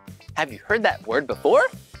 Have you heard that word before?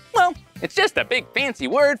 Well, it's just a big fancy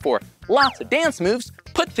word for lots of dance moves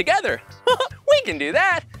put together. We can do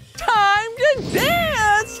that. Time to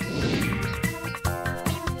dance!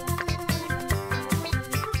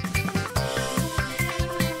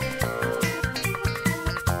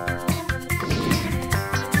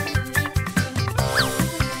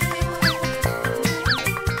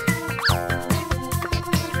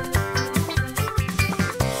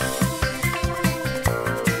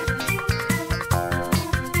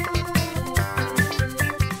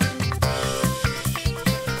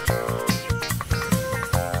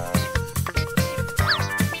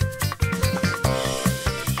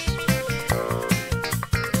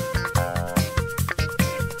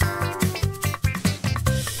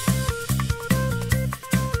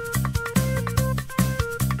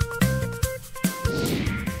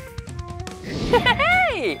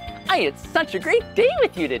 Hey! I had such a great day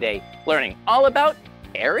with you today, learning all about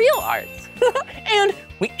aerial arts. And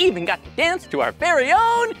we even got to dance to our very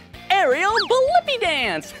own aerial Blippi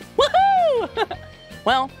dance. Woohoo!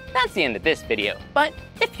 Well, that's the end of this video, but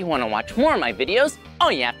if you want to watch more of my videos,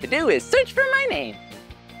 all you have to do is search for my name.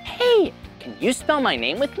 Hey, can you spell my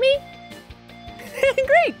name with me?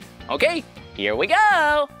 Great! Okay, here we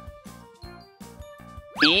go.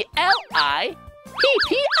 B-L-I-P-P-I,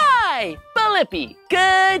 Blippi.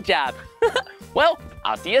 Good job. Well,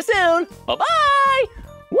 I'll see you soon. Bye-bye.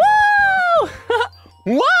 Woo!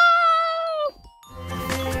 Whoa!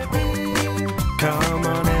 Come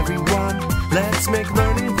on, everyone, let's make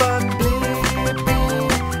learning fun. Blippi,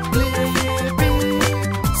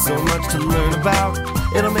 Blippi. So much to learn about,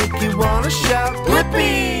 it'll make you want to shout.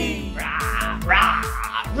 Blippi! Rah, rah,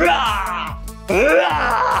 rah,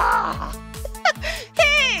 rah.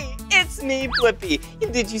 Hey, it's me, Blippi.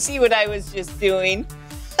 Did you see what I was just doing?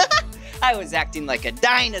 I was acting like a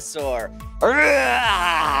dinosaur.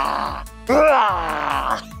 Rah,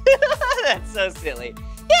 rah. That's so silly.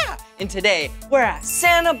 Yeah, and today we're at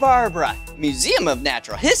Santa Barbara, Museum of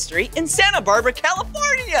Natural History in Santa Barbara,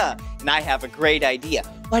 California. And I have a great idea.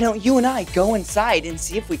 Why don't you and I go inside and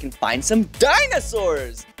see if we can find some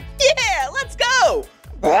dinosaurs? Yeah, let's go.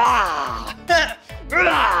 Rah,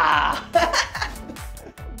 rah.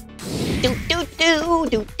 Do do do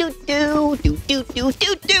do do do do do do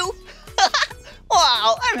do do.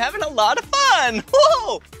 Wow, I'm having a lot of fun.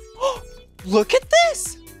 Whoa! Look at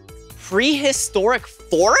this. Prehistoric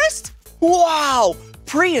forest? Wow,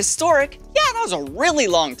 prehistoric? Yeah, that was a really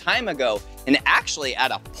long time ago. And actually,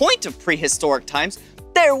 at a point of prehistoric times,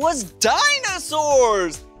 there was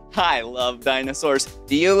dinosaurs. I love dinosaurs.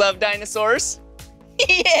 Do you love dinosaurs?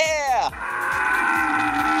 Yeah!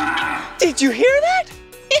 Did you hear that?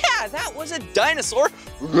 Yeah, that was a dinosaur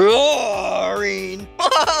roaring.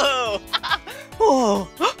 Whoa! Whoa!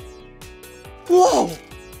 Whoa!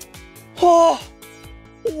 Oh!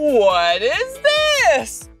 What is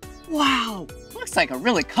this? Wow, looks like a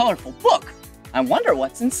really colorful book. I wonder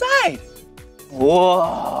what's inside.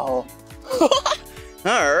 Whoa. All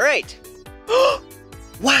right.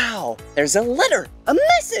 Wow, there's a letter, a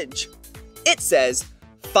message. It says,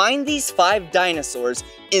 find these 5 dinosaurs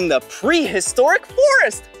in the prehistoric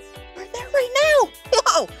forest. We're there right now.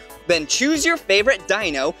 Whoa. Then choose your favorite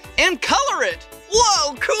dino and color it.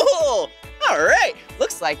 Whoa, cool. All right,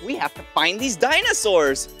 looks like we have to find these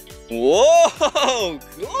dinosaurs. Whoa,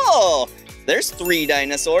 cool. There's 3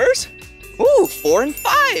 dinosaurs. Ooh, 4 and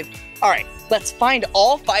 5. All right, let's find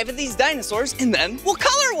all 5 of these dinosaurs and then we'll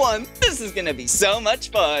color one. This is gonna be so much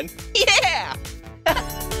fun. Yeah.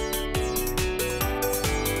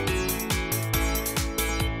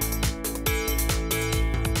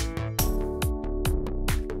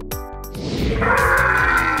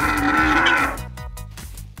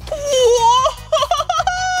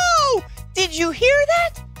 Whoa! Did you hear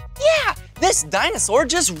that? Yeah, this dinosaur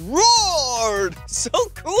just roared. So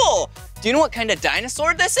cool. Do you know what kind of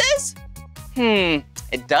dinosaur this is?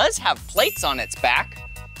 It does have plates on its back.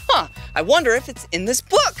 Huh, I wonder if it's in this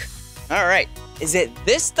book. All right, is it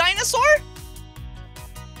this dinosaur?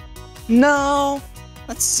 No,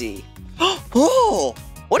 let's see. Oh,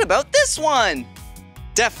 what about this one?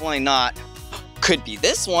 Definitely not. Could be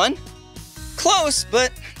this one. Close,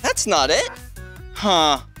 but that's not it.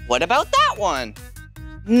 Huh, what about that one?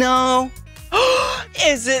 No.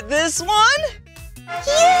 Is it this one?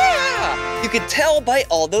 Yeah! You could tell by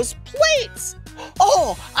all those plates.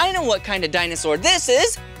 Oh, I know what kind of dinosaur this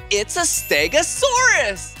is. It's a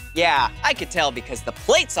stegosaurus. Yeah, I could tell because the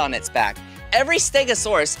plates on its back. Every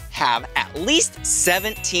stegosaurus have at least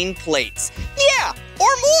 17 plates. Yeah, or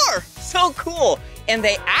more. So cool. And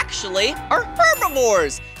they actually are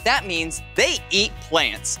herbivores. That means they eat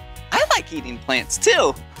plants. I like eating plants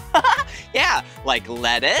too. Yeah, like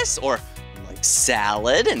lettuce or like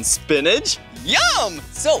salad and spinach. Yum!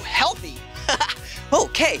 So healthy.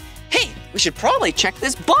 Okay, hey, we should probably check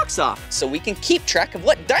this box off so we can keep track of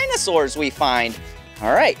what dinosaurs we find.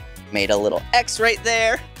 All right, made a little X right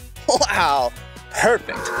there. Wow,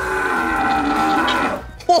 perfect.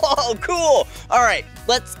 Whoa, cool. All right,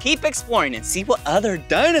 let's keep exploring and see what other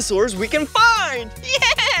dinosaurs we can find.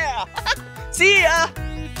 Yeah! See ya!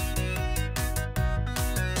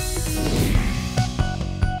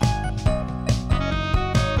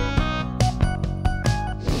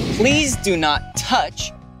 Please do not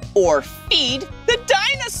touch or feed the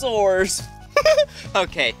dinosaurs.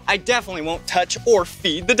 Okay, I definitely won't touch or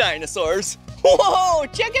feed the dinosaurs. Whoa,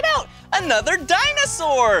 check it out, another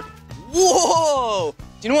dinosaur. Whoa, do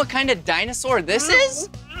you know what kind of dinosaur this is?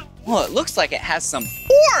 Well, it looks like it has some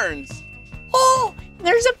horns. Oh,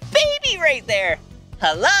 there's a baby right there.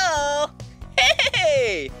 Hello,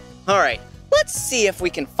 hey. All right, let's see if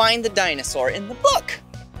we can find the dinosaur in the book.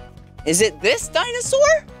 Is it this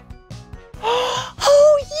dinosaur?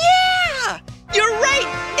 Oh, yeah! You're right,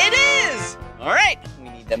 it is! All right, we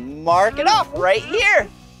need to mark it off right here.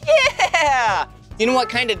 Yeah! Do you know what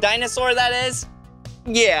kind of dinosaur that is?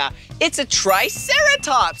 Yeah, it's a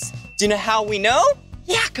triceratops. Do you know how we know?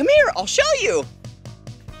 Yeah, come here, I'll show you.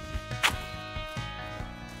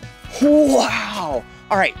 Wow!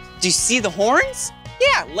 All right, do you see the horns?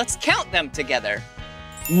 Yeah, let's count them together.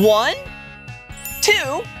 1,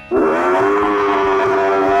 2,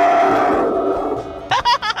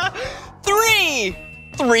 3!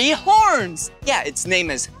 3 horns. Yeah, its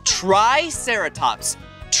name is Triceratops.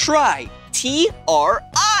 Tri,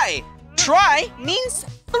 T-R-I. Tri means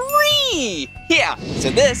 3. Yeah,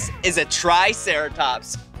 so this is a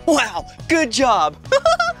Triceratops. Wow, good job.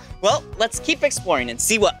 Well, let's keep exploring and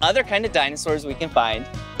see what other kind of dinosaurs we can find.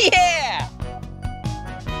 Yeah!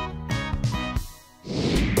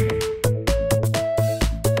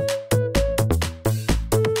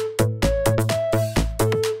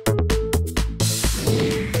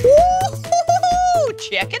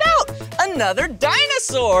 Check it out, another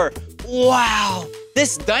dinosaur. Wow,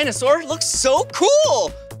 this dinosaur looks so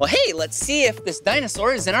cool. Well, hey, let's see if this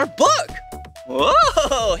dinosaur is in our book.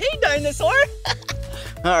 Whoa, hey, dinosaur.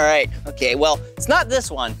 All right, okay, well, it's not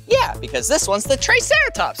this one. Yeah, because this one's the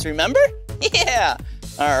Triceratops, remember? Yeah,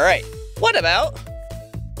 all right. What about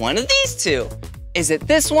one of these two? Is it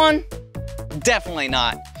this one? Definitely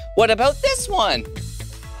not. What about this one?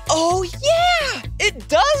 Oh, yeah, it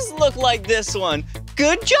does look like this one.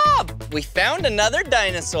 Good job! We found another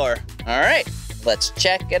dinosaur. All right, let's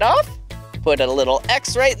check it off. Put a little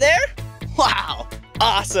X right there. Wow,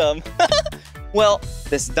 awesome. Well,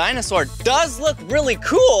 this dinosaur does look really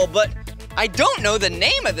cool, but I don't know the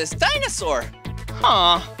name of this dinosaur.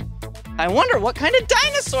 Huh, I wonder what kind of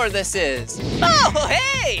dinosaur this is. Oh,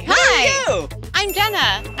 hey, who are you? I'm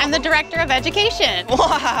Jenna. I'm the Director of Education.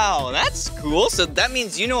 Wow, that's cool. So that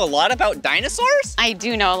means you know a lot about dinosaurs? I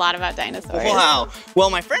do know a lot about dinosaurs. Wow. Well,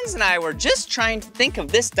 my friends and I were just trying to think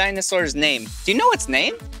of this dinosaur's name. Do you know its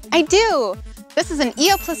name? I do. This is an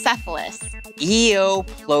Eoplocephalus.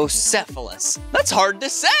 Eoplocephalus. That's hard to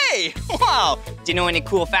say. Wow. Do you know any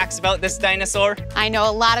cool facts about this dinosaur? I know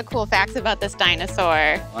a lot of cool facts about this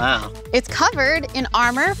dinosaur. Wow. It's covered in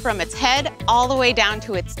armor from its head all the way down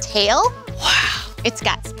to its tail. Wow. It's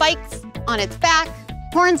got spikes on its back,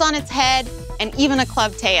 horns on its head, and even a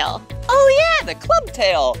club tail. Oh yeah, the club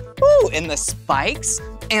tail. Ooh, and the spikes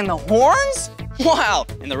and the horns? Wow,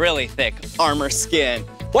 and the really thick armor skin.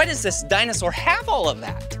 Why does this dinosaur have all of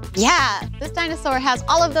that? Yeah, this dinosaur has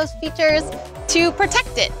all of those features to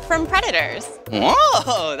protect it from predators.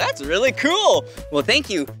 Whoa, that's really cool. Well, thank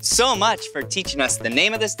you so much for teaching us the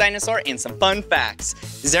name of this dinosaur and some fun facts.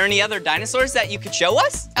 Is there any other dinosaurs that you could show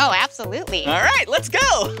us? Oh, absolutely. All right, let's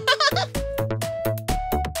go.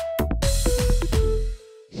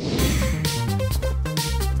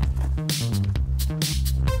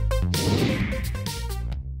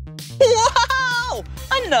 Wow,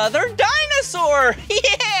 another dinosaur.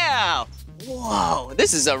 Yeah. Whoa,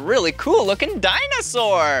 this is a really cool looking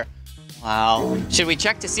dinosaur. Wow. Should we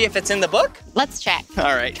check to see if it's in the book? Let's check.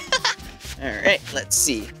 All right. All right, let's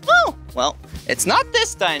see. Oh, well, it's not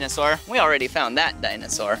this dinosaur. We already found that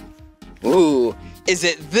dinosaur. Ooh, is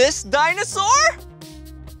it this dinosaur?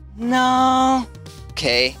 No.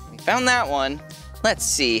 Okay, we found that one. Let's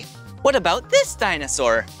see. What about this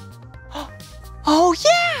dinosaur? Oh,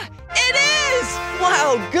 yeah, it is!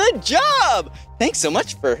 Wow, good job! Thanks so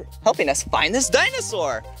much for helping us find this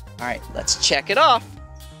dinosaur. All right, let's check it off.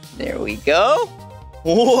 There we go.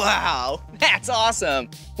 Wow, that's awesome.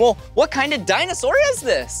 Well, what kind of dinosaur is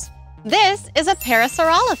this? This is a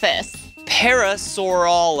Parasaurolophus.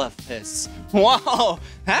 Parasaurolophus. Wow,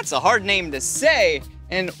 that's a hard name to say.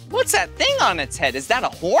 And what's that thing on its head? Is that a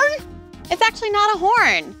horn? It's actually not a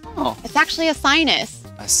horn. Oh. It's actually a sinus.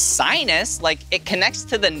 A sinus? Like it connects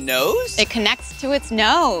to the nose? It connects to its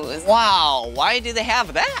nose. Wow, why do they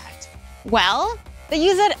have that? Well, they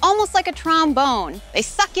use it almost like a trombone. They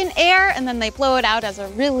suck in air and then they blow it out as a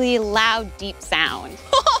really loud, deep sound.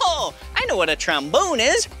 Oh, I know what a trombone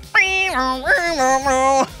is.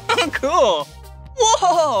 Cool.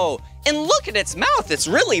 Whoa, and look at its mouth. It's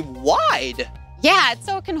really wide. Yeah, it's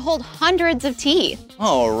so it can hold hundreds of teeth.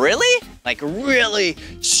 Oh, really? Like really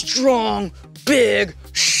strong, big,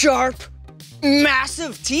 sharp,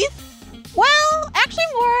 massive teeth? Well, actually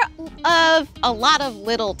more of a lot of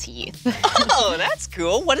little teeth. Oh, that's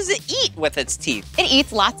cool. What does it eat with its teeth? It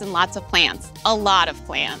eats lots and lots of plants. A lot of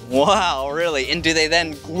plants. Wow, really? And do they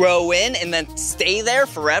then grow in and then stay there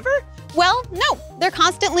forever? Well, no. They're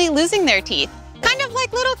constantly losing their teeth. Kind of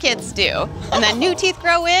like little kids do. And then new teeth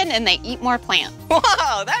grow in and they eat more plants.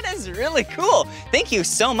 Wow, that is really cool. Thank you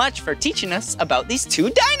so much for teaching us about these two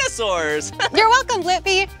dinosaurs. You're welcome,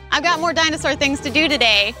 Blippi. I've got more dinosaur things to do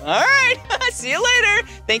today. All right, see you later.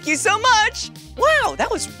 Thank you so much. Wow, that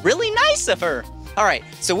was really nice of her. All right,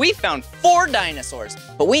 so we found 4 dinosaurs,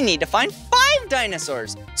 but we need to find 5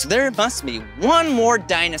 dinosaurs. So there must be one more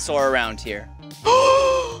dinosaur around here.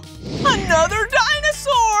 Another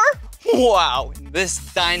dinosaur! Wow, this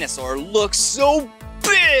dinosaur looks so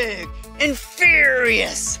big and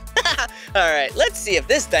furious. All right, let's see if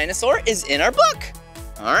this dinosaur is in our book.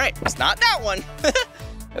 All right, it's not that one.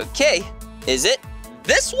 Okay, is it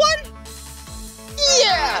this one?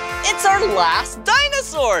 Yeah, it's our last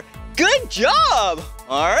dinosaur. Good job.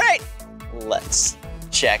 All right, let's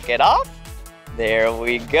check it off. There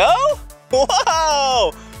we go. Whoa,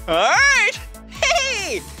 all right.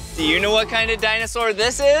 Hey, do you know what kind of dinosaur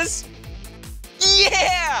this is?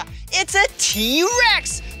 Yeah, it's a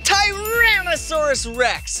T-Rex, Tyrannosaurus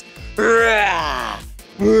Rex. Rah,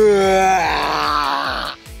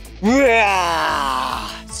 rah, rah.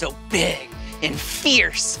 So big and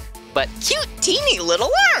fierce, but cute, teeny little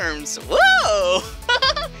arms. Whoa!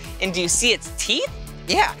 And do you see its teeth?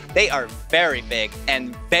 Yeah, they are very big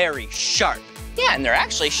and very sharp. Yeah, and they're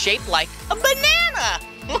actually shaped like a banana.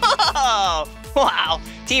 Whoa! Wow,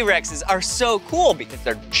 T-Rexes are so cool because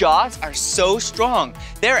their jaws are so strong.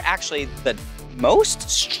 They're actually the most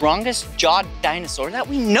strongest jawed dinosaur that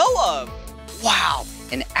we know of. Wow,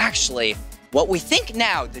 and actually, what we think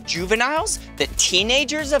now, the juveniles, the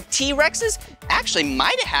teenagers of T-Rexes, actually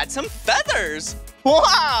might have had some feathers.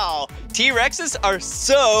 Wow, T-Rexes are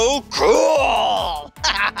so cool.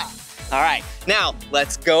 All right, now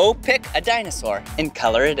let's go pick a dinosaur and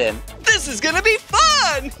color it in. This is gonna be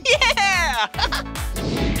fun, yeah!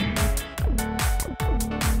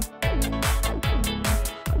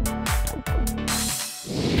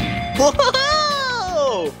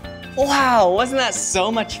 Whoa! Wow, wasn't that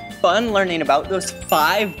so much fun learning about those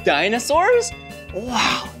 5 dinosaurs?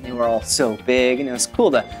 Wow, and they were all so big and it was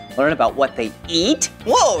cool to learn about what they eat.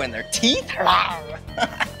 Whoa, and their teeth. All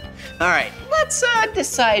right, let's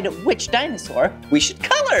decide which dinosaur we should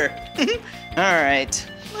color. All right,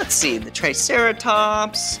 let's see, the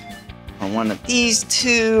Triceratops, or one of these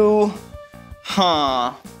 2.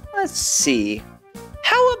 Let's see.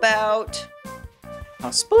 How about, I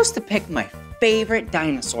was supposed to pick my favorite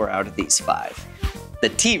dinosaur out of these 5. The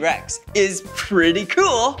T-Rex is pretty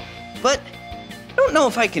cool, but I don't know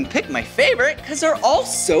if I can pick my favorite because they're all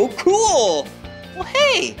so cool. Well,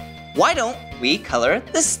 hey, why don't we color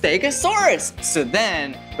the Stegosaurus? So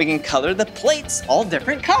then we can color the plates all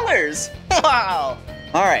different colors. Wow.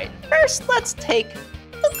 All right, first let's take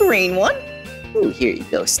the green one. Ooh, here you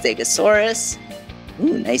go, Stegosaurus.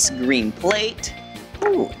 Ooh, nice green plate.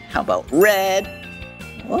 Ooh, how about red?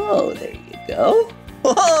 Whoa, there you go.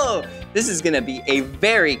 Whoa, this is gonna be a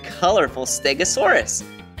very colorful Stegosaurus.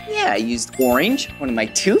 Yeah, I used orange, one of my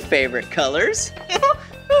 2 favorite colors.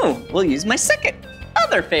 Oh, we'll use my second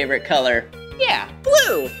other favorite color. Yeah,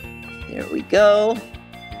 blue. There we go.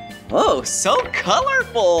 Whoa, so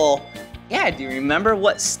colorful. Yeah, do you remember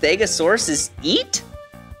what Stegosauruses eat?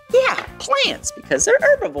 Yeah, plants, because they're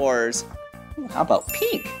herbivores. Ooh, how about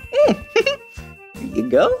pink? There you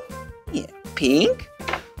go. Yeah, pink.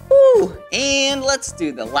 Ooh, and let's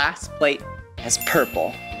do the last plate as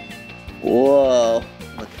purple. Whoa,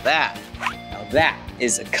 look at that. Now that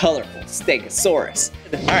is a colorful Stegosaurus.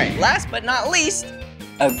 All right, last but not least,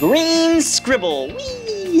 a green scribble.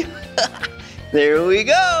 Whee! There we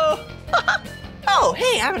go. Oh,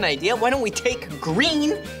 hey, I have an idea. Why don't we take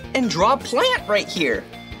green and draw a plant right here?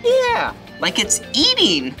 Yeah, like it's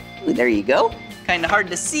eating. Ooh, there you go. Kind of hard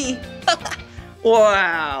to see.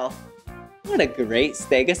 Wow. What a great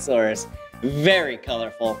Stegosaurus. Very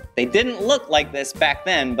colorful. They didn't look like this back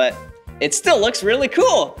then, but it still looks really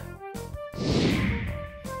cool.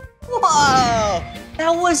 Whoa!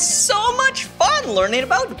 That was so much fun learning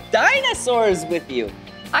about dinosaurs with you.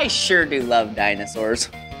 I sure do love dinosaurs.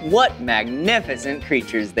 What magnificent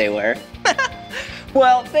creatures they were.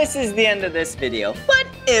 Well, this is the end of this video, but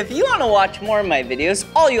if you want to watch more of my videos,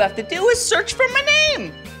 all you have to do is search for my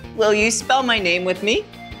name. Will you spell my name with me?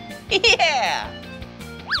 Yeah!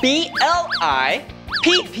 B-L-I-P-P-I,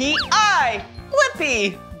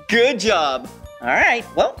 Blippi. Good job. All right,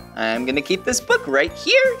 well, I'm gonna keep this book right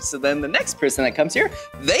here, so then the next person that comes here,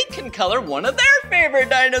 they can color one of their favorite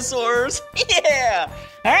dinosaurs. Yeah!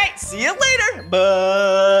 All right, see you later.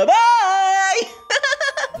 Bye-bye.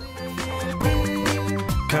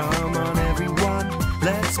 Come on, everyone,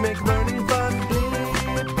 let's make learning fun.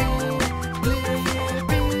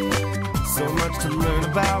 So much to learn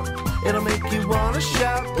about, it'll make you want to shout.